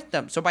work with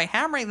them. So by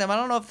hammering them, I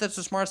don't know if that's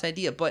the smartest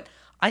idea, but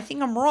I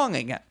think I'm wrong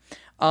again.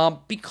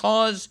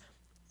 Because,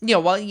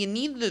 while you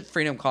need the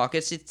Freedom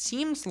Caucus, it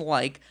seems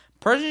like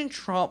President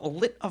Trump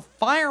lit a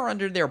fire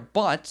under their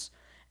butts,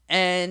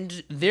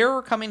 and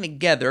they're coming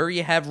together.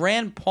 You have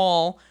Rand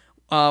Paul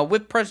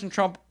with President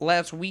Trump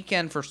last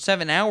weekend for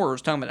 7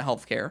 hours talking about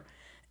healthcare.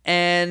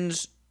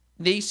 And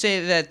they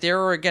say that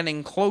they're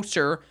getting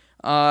closer.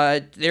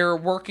 They're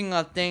working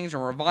on things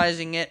and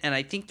revising it, and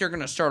I think they're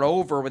going to start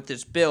over with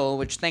this bill,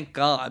 which thank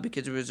God,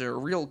 because it was a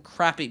real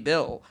crappy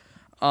bill.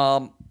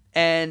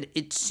 And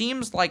it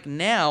seems like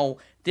now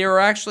they're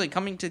actually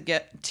coming to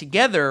get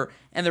together,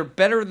 and they're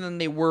better than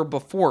they were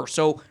before.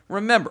 So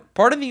remember,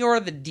 part of the art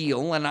of the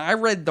deal, and I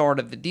read the art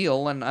of the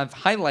deal, and I've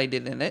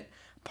highlighted in it,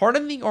 part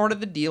of the art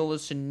of the deal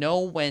is to know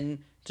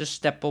when to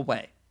step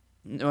away,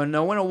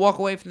 know when to walk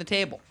away from the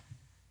table.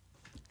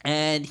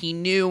 And he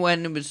knew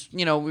when it was,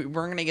 we weren't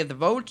going to get the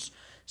votes,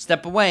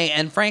 step away,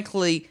 and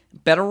frankly,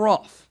 better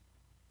off,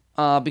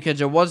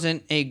 because it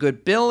wasn't a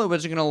good bill. It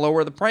wasn't going to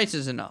lower the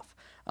prices enough.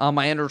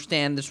 I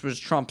understand this was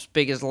Trump's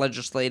biggest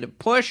legislative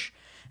push,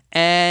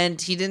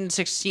 and he didn't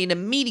succeed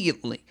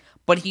immediately.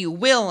 But he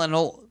will, and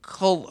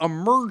he'll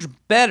emerge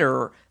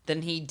better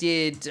than he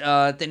did,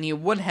 than he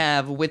would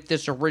have with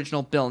this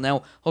original bill.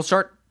 Now, he'll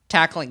start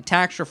tackling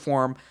tax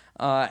reform,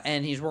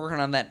 and he's working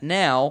on that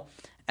now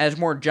as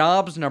more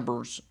jobs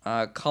numbers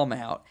come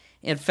out.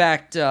 In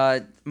fact,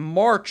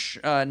 March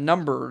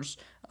numbers,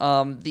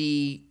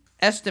 the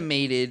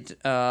estimated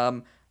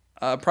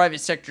private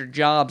sector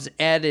jobs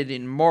added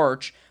in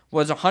March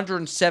was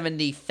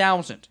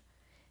 170,000.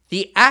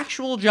 The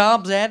actual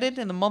jobs added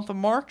in the month of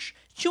March,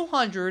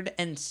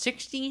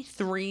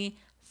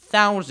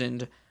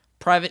 263,000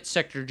 private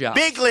sector jobs.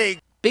 Big league.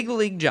 Big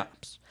league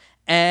jobs.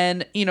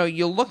 And,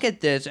 you look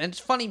at this, and it's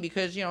funny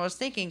because, I was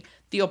thinking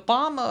the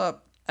Obama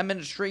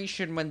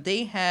administration, when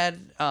they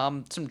had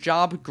some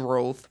job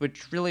growth,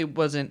 which really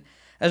wasn't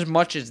as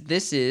much as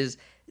this is,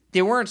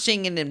 they weren't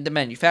seeing it in the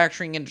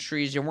manufacturing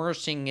industries. They weren't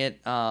seeing it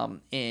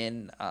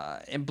in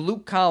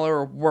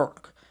blue-collar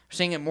work. We're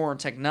seeing it more in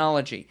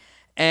technology.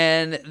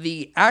 And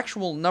the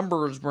actual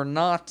numbers were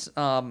not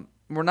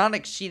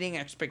exceeding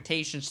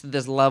expectations to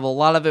this level. A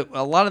lot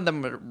of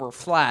them were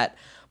flat,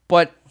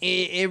 but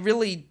it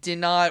really did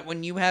not.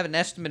 When you have an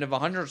estimate of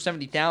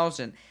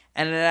 170,000,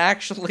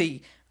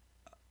 and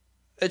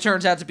it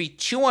turns out to be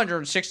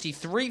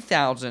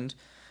 263,000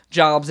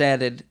 jobs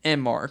added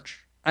in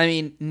March. I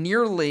mean,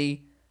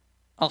 nearly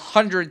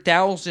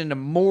 100,000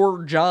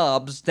 more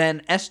jobs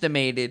than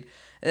estimated.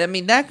 I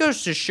mean, that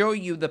goes to show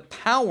you the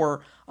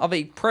power of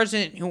a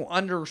president who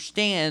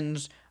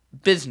understands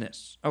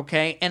business,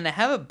 okay? And to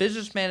have a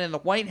businessman in the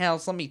White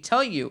House, let me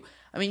tell you,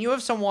 I mean, you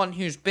have someone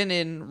who's been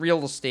in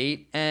real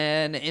estate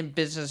and in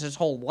business his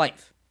whole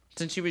life,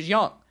 since he was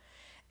young.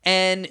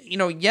 And,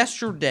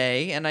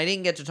 yesterday, and I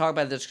didn't get to talk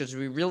about this because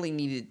we really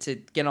needed to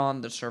get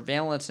on the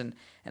surveillance and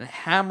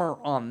hammer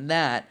on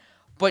that.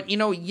 But,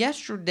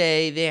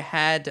 yesterday they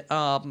had,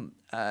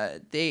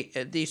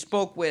 they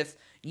spoke with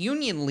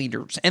union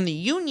leaders, and the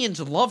unions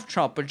love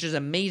Trump, which is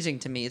amazing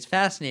to me. It's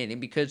fascinating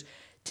because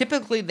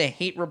typically they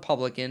hate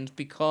Republicans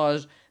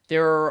because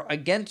they're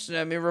against,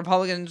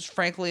 Republicans,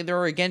 frankly,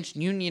 they're against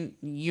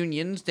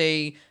unions.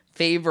 They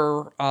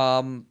favor,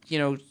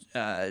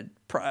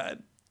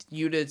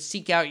 you to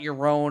seek out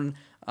your own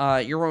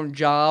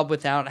job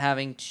without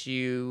having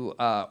to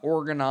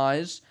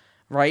organize,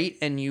 right?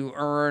 And you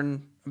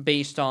earn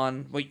based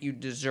on what you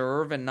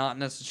deserve and not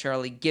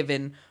necessarily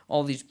given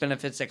all these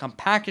benefits that come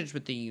packaged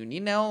with the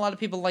union. Now, a lot of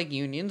people like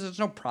unions. It's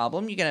no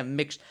problem. You can have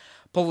mixed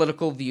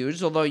political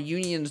views, although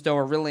unions, though,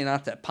 are really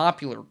not that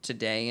popular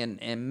today.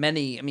 And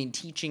many,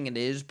 teaching it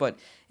is, but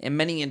in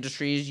many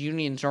industries,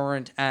 unions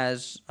aren't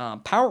as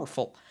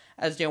powerful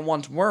as they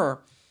once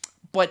were.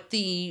 But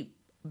the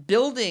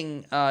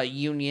building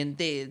union,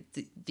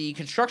 the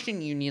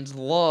construction unions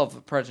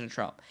love President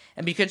Trump.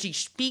 And because he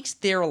speaks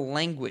their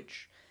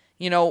language,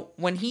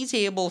 when he's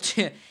able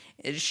to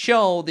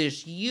show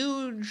this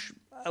huge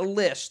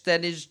list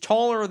that is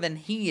taller than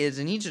he is,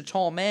 and he's a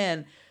tall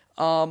man,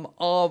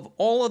 of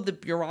all of the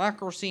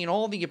bureaucracy and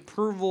all the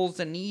approvals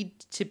that need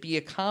to be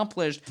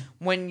accomplished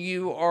when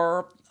you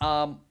are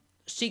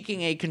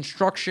seeking a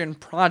construction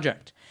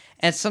project.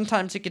 And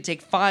sometimes it could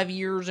take 5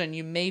 years, and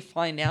you may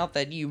find out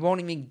that you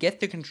won't even get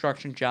the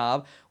construction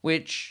job,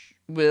 which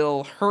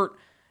will hurt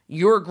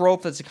your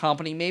growth as a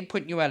company, may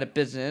put you out of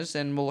business,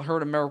 and will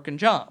hurt American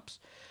jobs.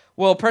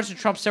 Well, President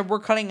Trump said, we're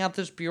cutting out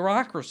this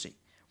bureaucracy.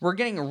 We're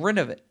getting rid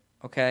of it,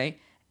 okay?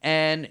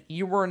 And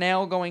you are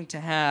now going to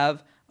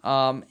have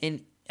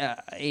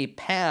a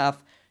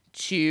path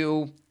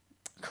to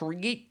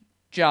create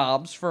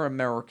jobs for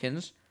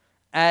Americans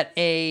at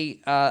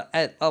a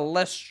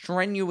less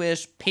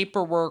strenuous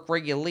paperwork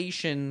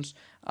regulations,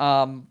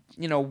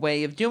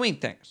 way of doing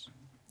things,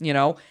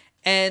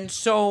 And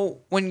so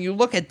when you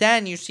look at that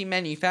and you see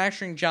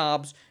manufacturing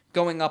jobs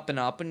going up and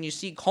up, and you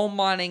see coal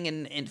mining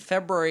in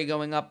February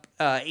going up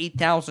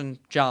 8,000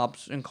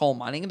 jobs in coal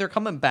mining, and they're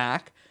coming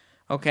back,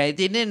 okay?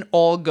 They didn't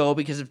all go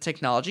because of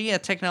technology. Yeah,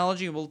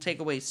 technology will take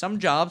away some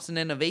jobs and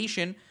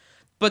innovation,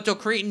 but they'll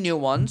create new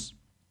ones.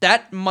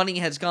 That money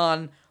has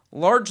gone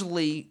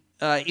largely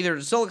either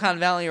to Silicon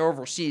Valley or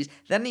overseas.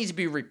 That needs to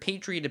be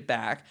repatriated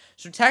back.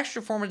 So tax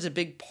reform is a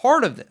big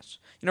part of this.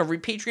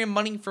 Repatriate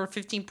money for a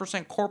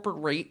 15%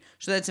 corporate rate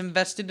so that's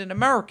invested in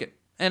America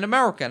and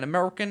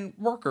American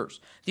workers.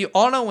 The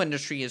auto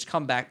industry has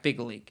come back big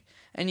league.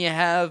 and you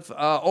have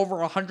over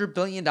 $100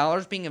 billion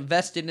being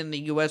invested in the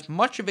U.S.,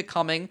 much of it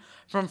coming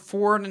from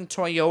Ford and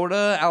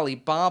Toyota,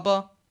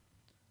 Alibaba.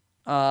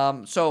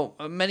 So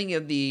many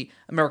of the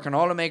American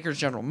automakers,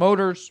 General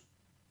Motors.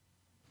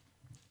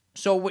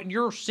 So what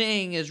you're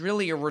seeing is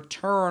really a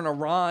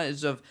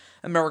rise of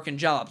American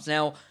jobs.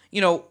 Now,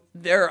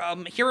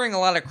 I'm hearing a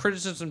lot of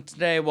criticism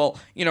today. Well,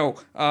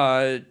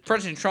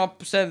 President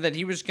Trump said that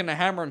he was going to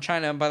hammer on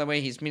China. And by the way,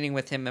 he's meeting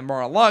with him in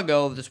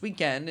Mar-a-Lago this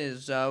weekend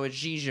is with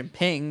Xi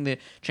Jinping, the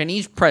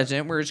Chinese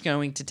president, where he's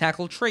going to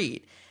tackle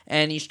trade.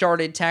 And he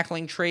started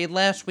tackling trade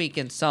last week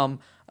in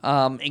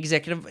an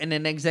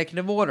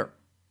executive order,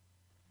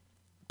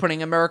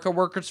 putting America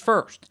workers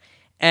first.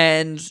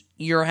 And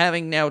you're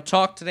having now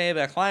talk today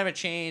about climate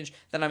change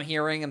that I'm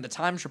hearing, and the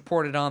Times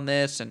reported on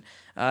this, and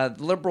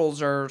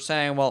liberals are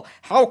saying, well,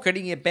 how could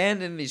he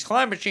abandon these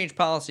climate change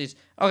policies?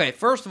 Okay,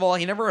 first of all,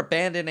 he never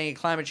abandoned any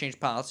climate change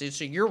policies,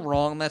 so you're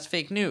wrong, that's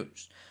fake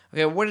news.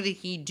 Okay, what did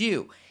he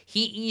do?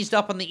 He eased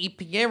up on the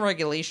EPA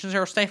regulations that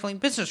are stifling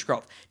business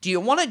growth. Do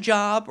you want a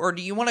job, or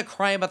do you want to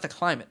cry about the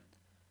climate?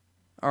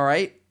 All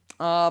right?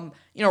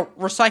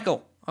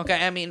 Recycle.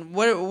 Okay, I mean,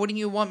 what do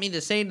you want me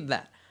to say to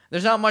that?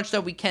 There's not much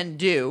that we can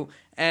do,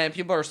 and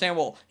people are saying,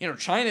 well,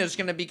 China is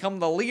going to become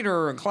the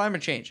leader in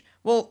climate change.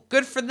 Well,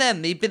 good for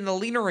them. They've been the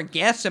leader in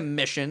gas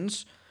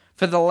emissions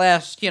for the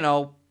last,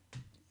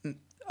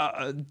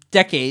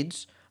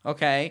 decades,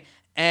 okay?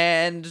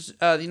 And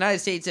the United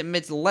States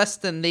emits less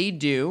than they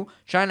do.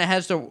 China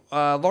has the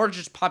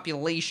largest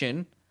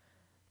population.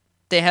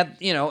 They have,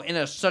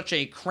 in such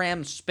a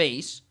crammed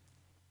space.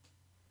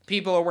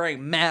 People are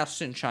wearing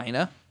masks in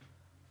China,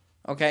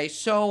 okay?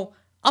 So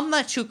I'm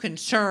not too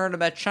concerned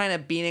about China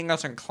beating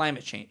us on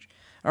climate change,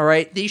 all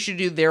right? They should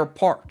do their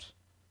part,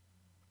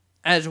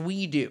 as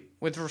we do,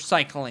 with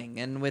recycling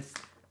and with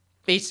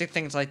basic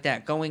things like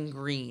that, going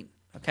green,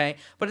 okay?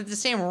 But at the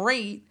same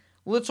rate,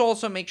 let's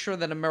also make sure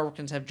that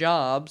Americans have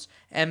jobs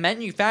and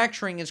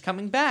manufacturing is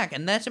coming back,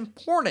 and that's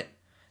important.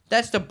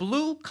 That's the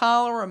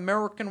blue-collar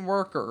American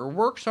worker who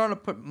works hard to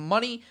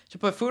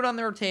put food on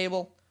their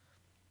table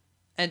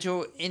and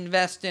to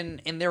invest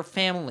in their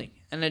family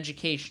and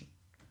education.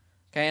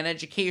 Okay, and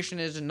education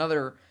is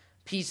another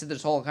piece of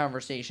this whole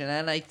conversation.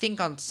 And I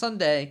think on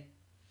Sunday,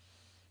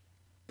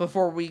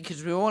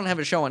 because we won't have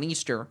a show on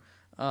Easter,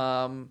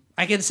 I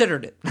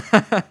considered it.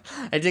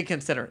 I did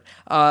consider it.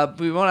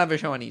 We won't have a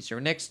show on Easter.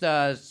 Next,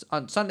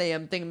 on Sunday,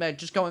 I'm thinking about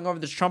just going over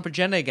this Trump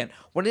agenda again.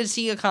 What has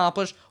he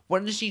accomplished?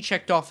 What has he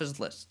checked off his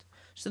list?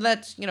 So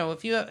that's,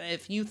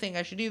 if you think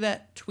I should do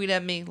that, tweet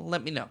at me.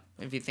 Let me know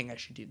if you think I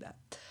should do that.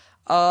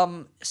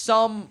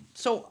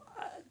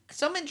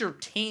 Some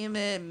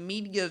entertainment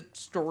media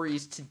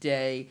stories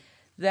today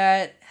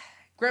that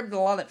grabbed a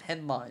lot of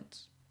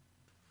headlines.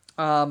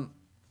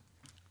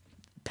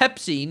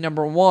 Pepsi,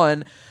 number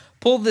one,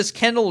 pulled this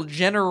Kendall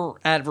Jenner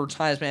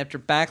advertisement after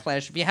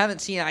backlash. If you haven't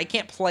seen it, I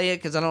can't play it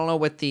because I don't know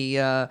what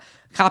the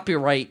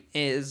copyright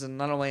is,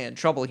 and I don't want to get in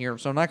trouble here,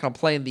 so I'm not going to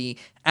play the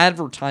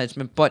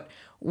advertisement. But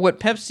what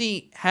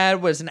Pepsi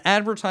had was an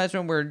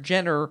advertisement where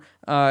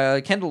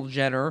Kendall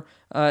Jenner,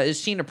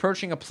 is seen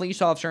approaching a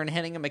police officer and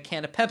handing him a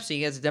can of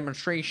Pepsi as a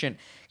demonstration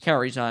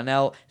carries on.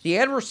 Now, the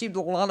ad received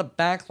a lot of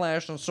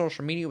backlash on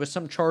social media, with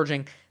some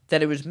charging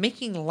that it was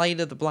making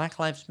light of the Black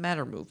Lives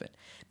Matter movement.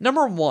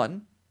 Number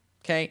one,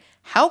 okay,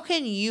 how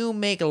can you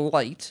make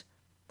light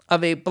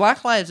of a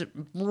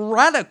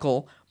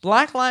radical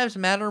Black Lives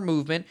Matter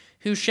movement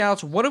who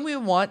shouts, what do we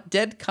want?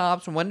 Dead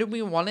cops, when do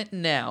we want it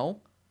now?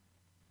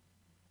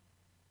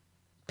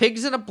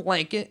 Pigs in a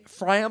blanket,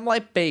 fry them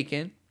like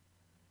bacon.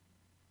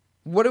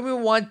 What do we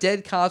want?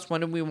 Dead cops,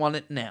 when do we want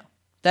it now?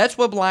 That's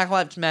what Black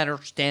Lives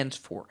Matter stands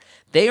for.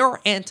 They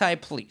are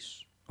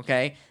anti-police,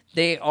 okay?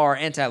 They are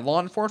anti-law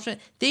enforcement.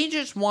 They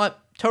just want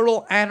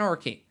total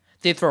anarchy.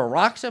 They throw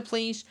rocks at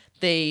police.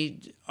 They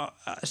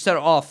set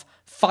off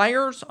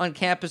fires on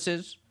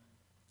campuses.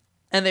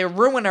 And they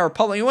ruin our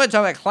public. You want to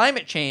talk about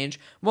climate change?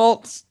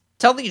 Well,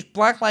 tell these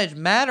Black Lives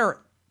Matter,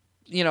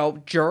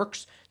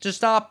 jerks to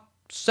stop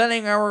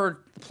setting our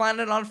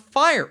planet on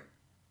fire.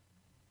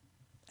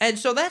 And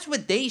so that's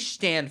what they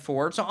stand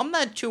for. So I'm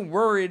not too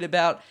worried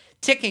about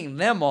ticking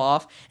them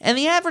off. And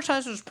the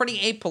advertisement was pretty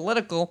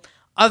apolitical.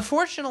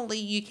 Unfortunately,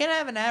 you can't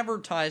have an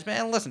advertisement.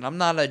 And listen, I'm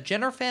not a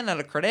Jenner fan, not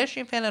a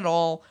Kardashian fan at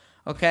all.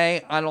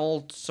 Okay? I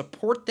don't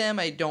support them.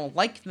 I don't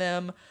like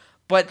them.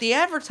 But the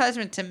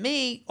advertisement, to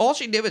me, all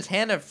she did was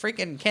hand a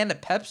freaking can of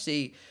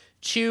Pepsi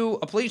to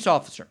a police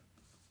officer.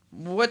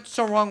 What's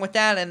so wrong with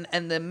that?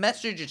 And the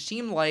message, it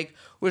seemed like,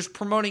 was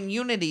promoting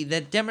unity,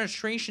 that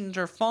demonstrations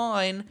are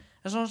fine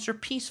as long as they're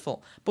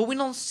peaceful. But we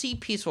don't see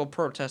peaceful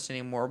protests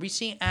anymore. We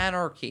see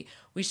anarchy.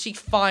 We see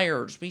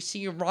fires. We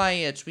see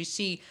riots. We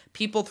see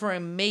people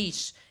throwing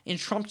mace in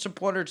Trump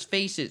supporters'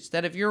 faces.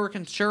 That if you're a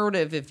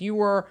conservative, if you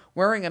are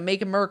wearing a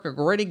Make America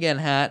Great Again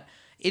hat,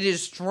 it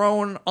is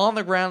thrown on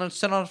the ground and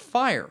set on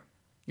fire.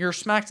 You're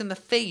smacked in the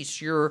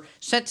face. You're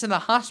sent to the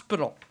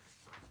hospital.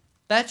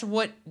 That's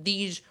what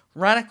these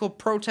radical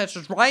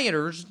protesters,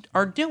 rioters,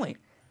 are doing.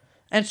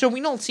 And so we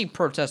don't see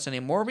protests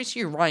anymore. We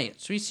see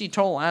riots. We see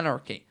total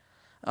anarchy.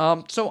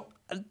 So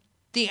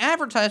the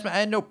advertisement I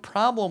had no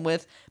problem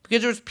with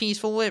because it was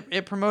peaceful.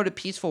 It promoted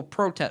peaceful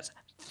protests.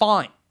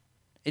 Fine.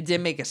 It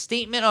didn't make a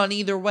statement on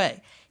either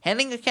way.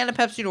 Handing a can of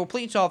Pepsi to a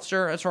police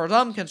officer, as far as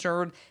I'm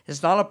concerned,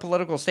 is not a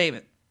political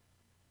statement.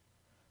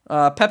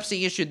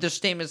 Pepsi issued this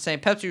statement saying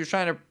Pepsi was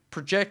trying to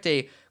project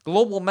a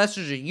global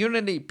message of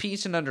unity,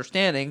 peace, and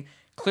understanding.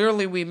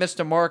 Clearly, we missed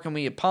a mark and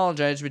we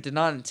apologize. We did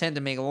not intend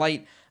to make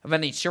light of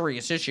any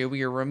serious issue.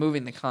 We are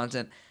removing the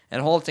content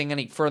and halting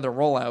any further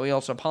rollout. We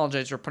also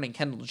apologize for putting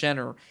Kendall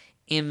Jenner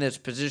in this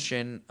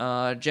position.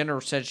 Jenner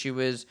said she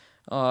was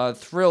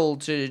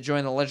thrilled to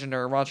join the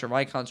legendary roster of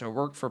icons who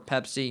worked for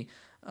Pepsi.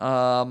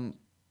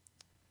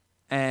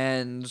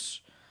 And,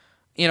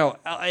 you know,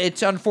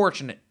 it's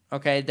unfortunate,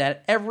 okay,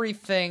 that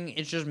everything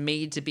is just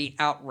made to be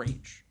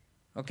outrage,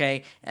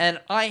 okay? And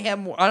I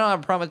don't have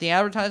a problem with the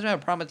advertisement, I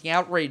have a problem with the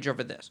outrage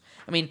over this.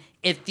 I mean,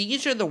 if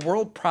these are the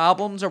world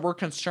problems that we're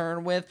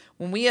concerned with,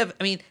 when we have,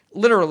 I mean,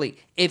 literally,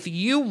 if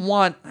you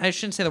want, I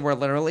shouldn't say the word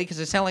literally because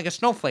I sound like a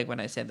snowflake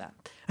when I say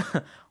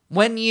that.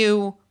 When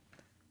you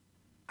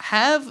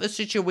have a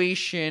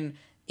situation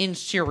in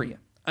Syria,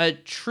 a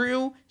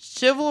true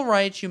civil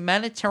rights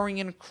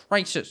humanitarian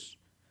crisis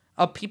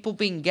of people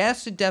being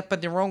gassed to death by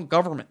their own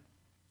government,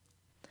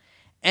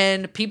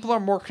 and people are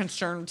more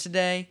concerned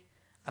today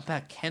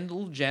about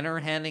Kendall Jenner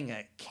handing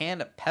a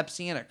can of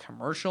Pepsi in a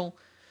commercial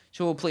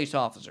to a police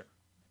officer.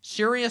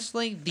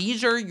 Seriously?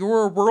 These are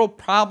your world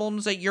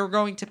problems that you're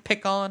going to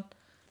pick on?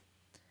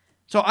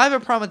 So I have a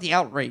problem with the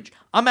outrage.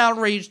 I'm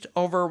outraged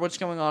over what's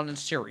going on in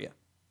Syria.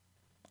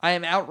 I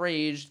am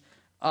outraged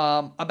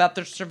about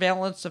the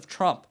surveillance of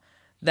Trump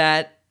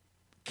that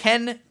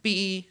can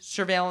be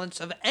surveillance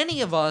of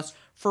any of us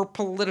for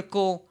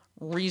political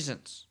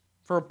reasons,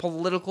 for a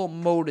political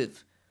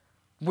motive.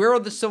 Where are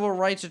the civil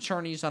rights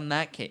attorneys on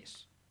that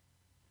case?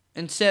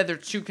 Instead, they're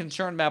too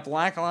concerned about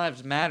Black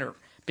Lives Matter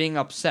being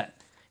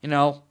upset. You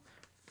know,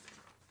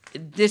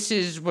 this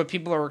is what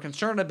people are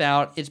concerned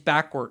about. It's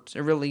backwards.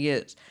 It really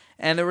is.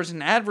 And there was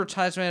an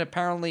advertisement.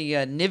 Apparently,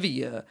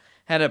 Nivea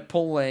had to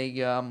pull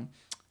an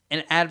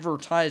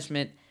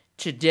advertisement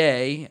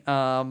today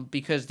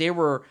because they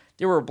were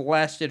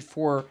blasted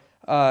for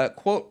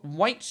quote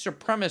white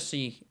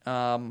supremacy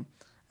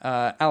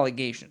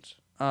allegations,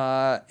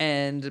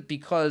 and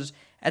because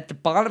at the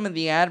bottom of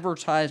the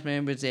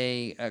advertisement was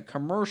a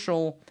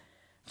commercial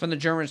from the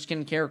German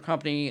skincare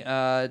company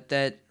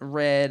that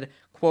read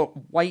quote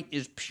white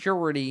is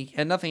purity.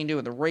 Had nothing to do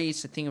with the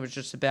race. I think it was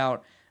just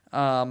about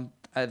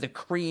the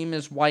cream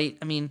is white.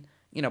 I mean,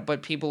 you know,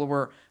 but people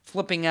were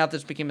flipping out.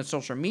 This became a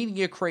social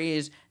media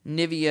craze.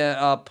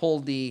 Nivea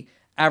pulled the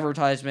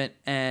advertisement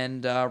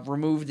and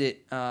removed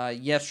it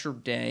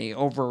yesterday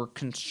over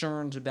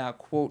concerns about,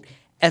 quote,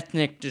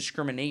 ethnic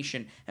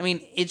discrimination. I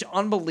mean, it's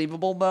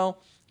unbelievable, though,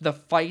 the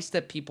fights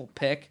that people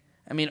pick.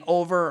 I mean,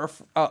 over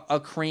a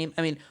cream.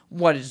 I mean,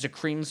 what, is the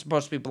cream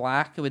supposed to be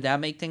black? Would that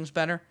make things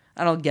better?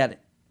 I don't get it.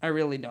 I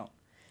really don't.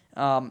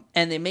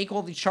 And they make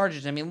all these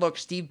charges. I mean, look,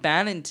 Steve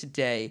Bannon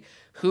today,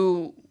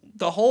 who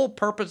the whole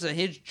purpose of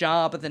his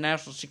job at the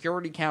National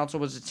Security Council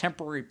was a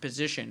temporary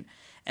position,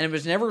 and it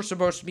was never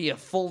supposed to be a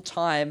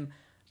full-time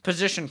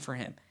position for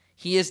him.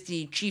 He is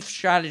the chief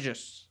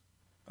strategist,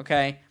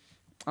 okay?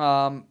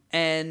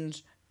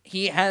 And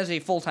he has a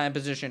full-time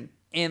position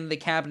in the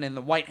cabinet in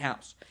the White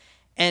House.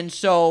 And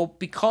so,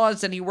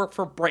 because then he worked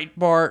for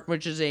Breitbart,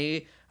 which is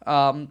a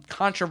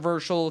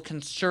controversial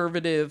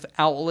conservative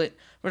outlet,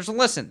 which,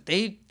 listen,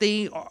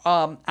 they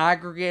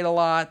aggregate a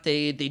lot.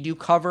 They do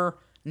cover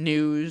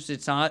news.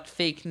 It's not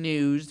fake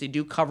news. They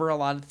do cover a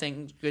lot of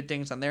things, good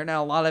things on there.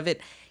 Now, a lot of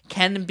it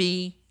can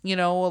be, you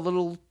know, a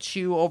little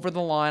too over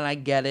the line. I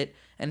get it.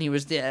 And he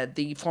was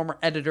the former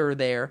editor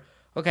there.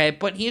 Okay,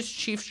 but he's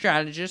chief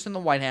strategist in the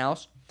White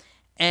House.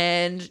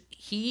 And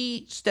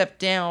he stepped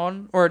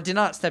down, or did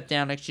not step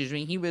down, excuse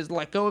me. He was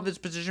let go of his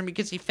position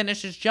because he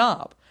finished his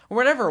job. Or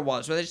whatever it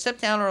was. Whether he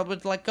stepped down or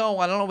was let go,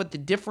 I don't know what the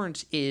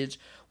difference is.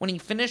 When he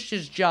finished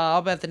his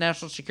job at the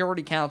National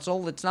Security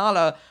Council, it's not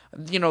a,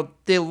 you know,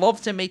 they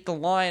love to make the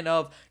line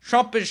of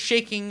Trump is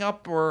shaking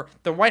up or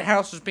the White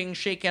House is being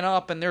shaken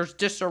up and there's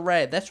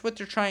disarray. That's what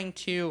they're trying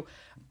to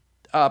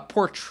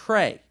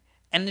portray.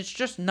 And it's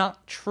just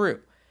not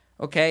true.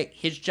 Okay,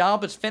 his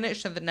job is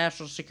finished at the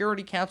National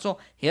Security Council.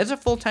 He has a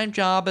full-time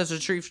job as a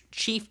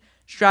chief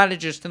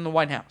strategist in the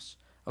White House.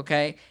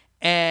 Okay,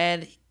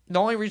 and the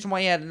only reason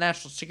why he had a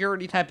national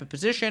security type of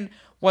position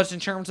was in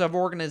terms of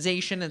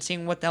organization and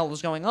seeing what the hell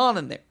was going on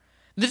in there.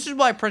 This is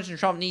why President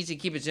Trump needs to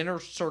keep his inner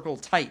circle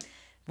tight,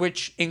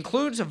 which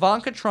includes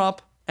Ivanka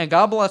Trump, and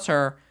God bless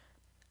her,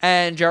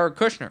 and Jared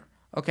Kushner.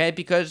 Okay,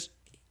 because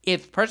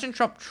if President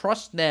Trump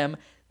trusts them,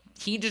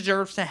 he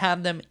deserves to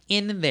have them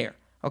in there.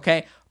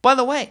 Okay, by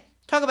the way,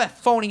 talk about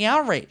phony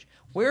outrage.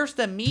 Where's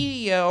the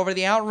media over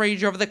the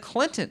outrage over the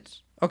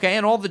Clintons? Okay,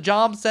 and all the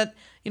jobs that,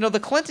 you know, the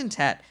Clintons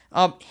had.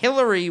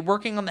 Hillary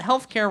working on the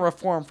healthcare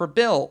reform for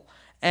Bill.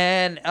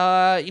 And,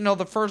 you know,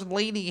 the First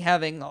Lady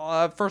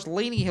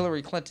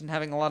Hillary Clinton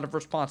having a lot of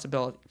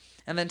responsibility.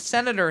 And then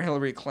Senator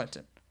Hillary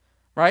Clinton,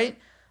 right?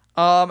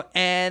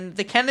 And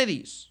the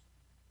Kennedys.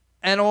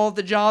 and all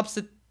the jobs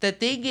that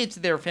they give to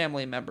their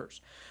family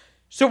members.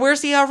 So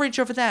where's the outrage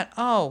over that?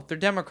 Oh, they're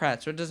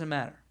Democrats, so it doesn't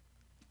matter.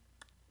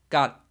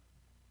 Got it.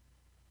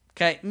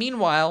 Okay,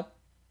 meanwhile,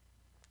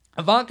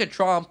 Ivanka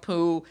Trump,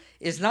 who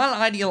is not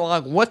an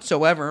ideologue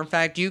whatsoever, in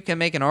fact, you can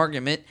make an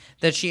argument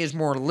that she has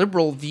more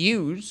liberal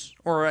views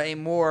or a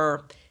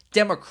more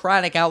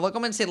democratic outlook.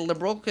 I'm going to say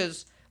liberal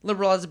because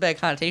liberal has a bad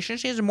connotation.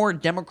 She has a more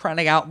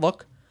democratic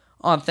outlook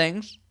on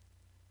things.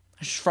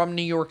 She's from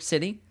New York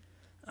City,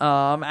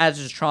 as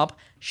is Trump.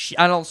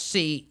 I don't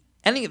see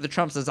any of the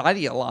Trumps as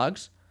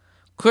ideologues.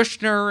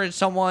 Kushner is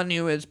someone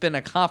who has been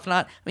a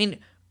confidant. I mean,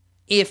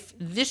 if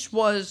this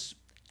was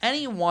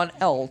anyone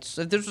else,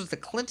 if this was the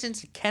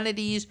Clintons, the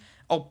Kennedys,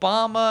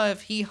 Obama,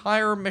 if he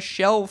hired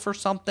Michelle for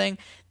something,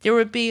 there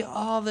would be,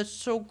 oh, that's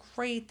so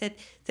great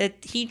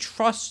that he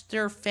trusts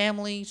their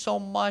family so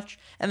much.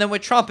 And then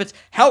with Trump, it's,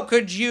 how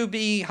could you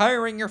be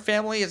hiring your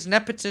family as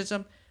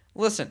nepotism?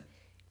 Listen,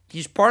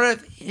 he's part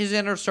of his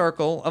inner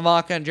circle,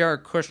 Ivanka and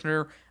Jared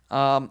Kushner.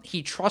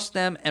 He trusts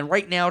them, and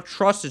right now,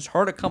 trust is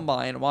hard to come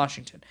by in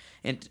Washington.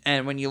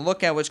 And when you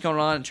look at what's going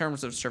on in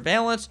terms of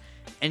surveillance,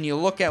 and you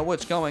look at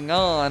what's going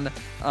on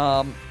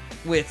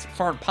with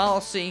foreign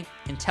policy,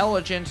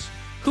 intelligence,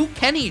 who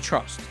can he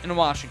trust in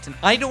Washington?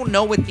 I don't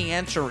know what the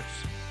answer is.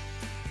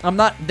 I'm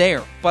not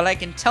there, but I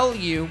can tell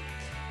you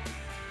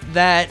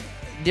that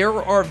there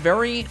are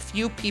very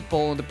few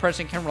people the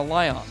president can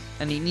rely on,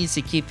 and he needs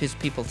to keep his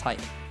people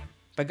tight.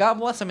 But God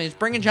bless him, he's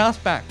bringing jobs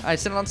back. I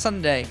said on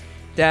Sunday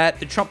that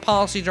the Trump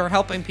policies are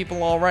helping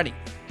people already,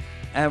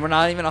 and we're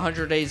not even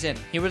 100 days in.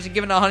 He wasn't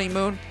given a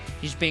honeymoon.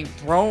 He's being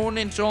thrown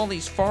into all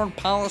these foreign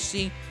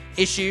policy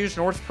issues,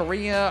 North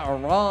Korea,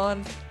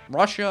 Iran,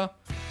 Russia,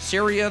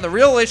 Syria. The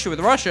real issue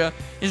with Russia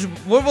is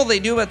what will they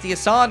do about the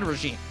Assad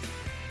regime?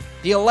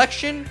 The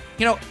election,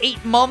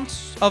 8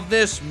 months of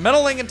this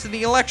meddling into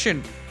the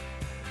election.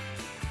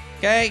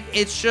 Okay,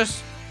 it's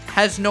just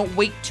has no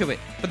weight to it.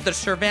 But the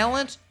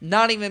surveillance,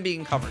 not even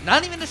being covered.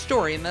 Not even a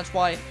story, and that's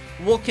why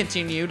we'll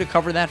continue to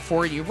cover that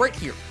for you right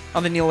here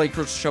on the Neil A.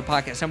 Carousso Show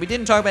podcast. And we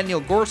didn't talk about Neil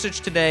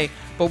Gorsuch today,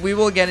 but we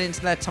will get into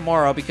that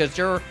tomorrow because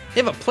they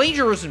have a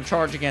plagiarism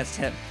charge against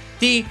him.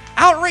 The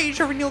outrage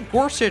over Neil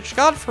Gorsuch,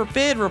 God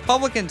forbid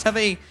Republicans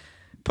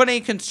put a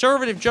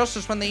conservative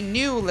justice when they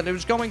knew that it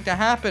was going to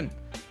happen.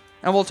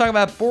 And we'll talk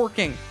about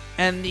borking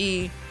and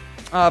the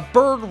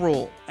bird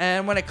rule.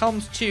 And when it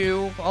comes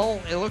to,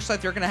 it looks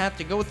like they're going to have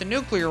to go with the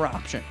nuclear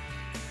option.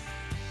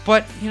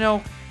 But,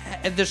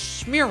 the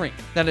smearing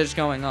that is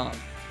going on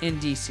in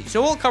D.C.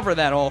 So we'll cover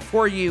that all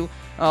for you.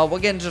 We'll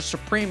get into the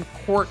Supreme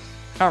Court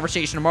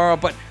conversation tomorrow,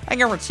 but I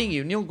guarantee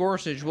you, Neil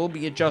Gorsuch will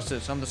be a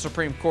justice on the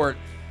Supreme Court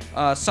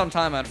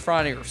sometime on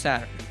Friday or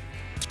Saturday.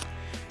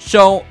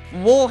 So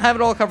we'll have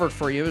it all covered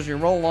for you as we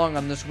roll along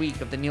on this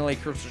week of the Neil A.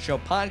 Carousso Show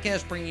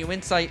podcast, bringing you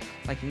insight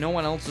like no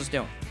one else is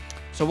doing.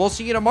 So we'll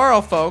see you tomorrow,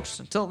 folks.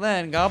 Until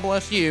then, God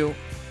bless you,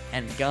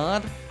 and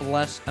God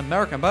bless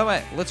America. By the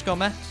way, let's go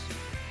Mets.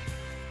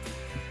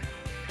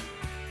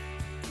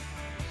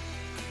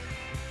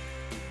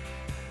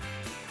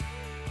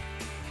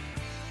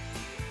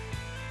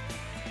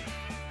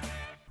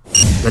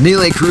 The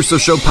Neil A. Carousso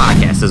Show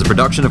podcast is a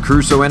production of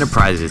Carousso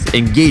Enterprises,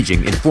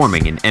 engaging,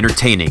 informing, and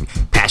entertaining,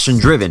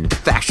 passion-driven,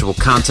 factual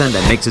content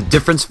that makes a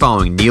difference.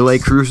 Following Neil A.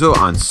 Carousso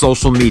on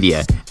social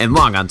media, and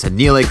log on to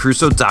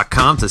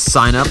neilacarousso.com to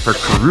sign up for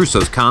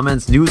Carousso's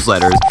comments,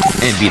 newsletters,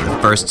 and be the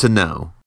first to know.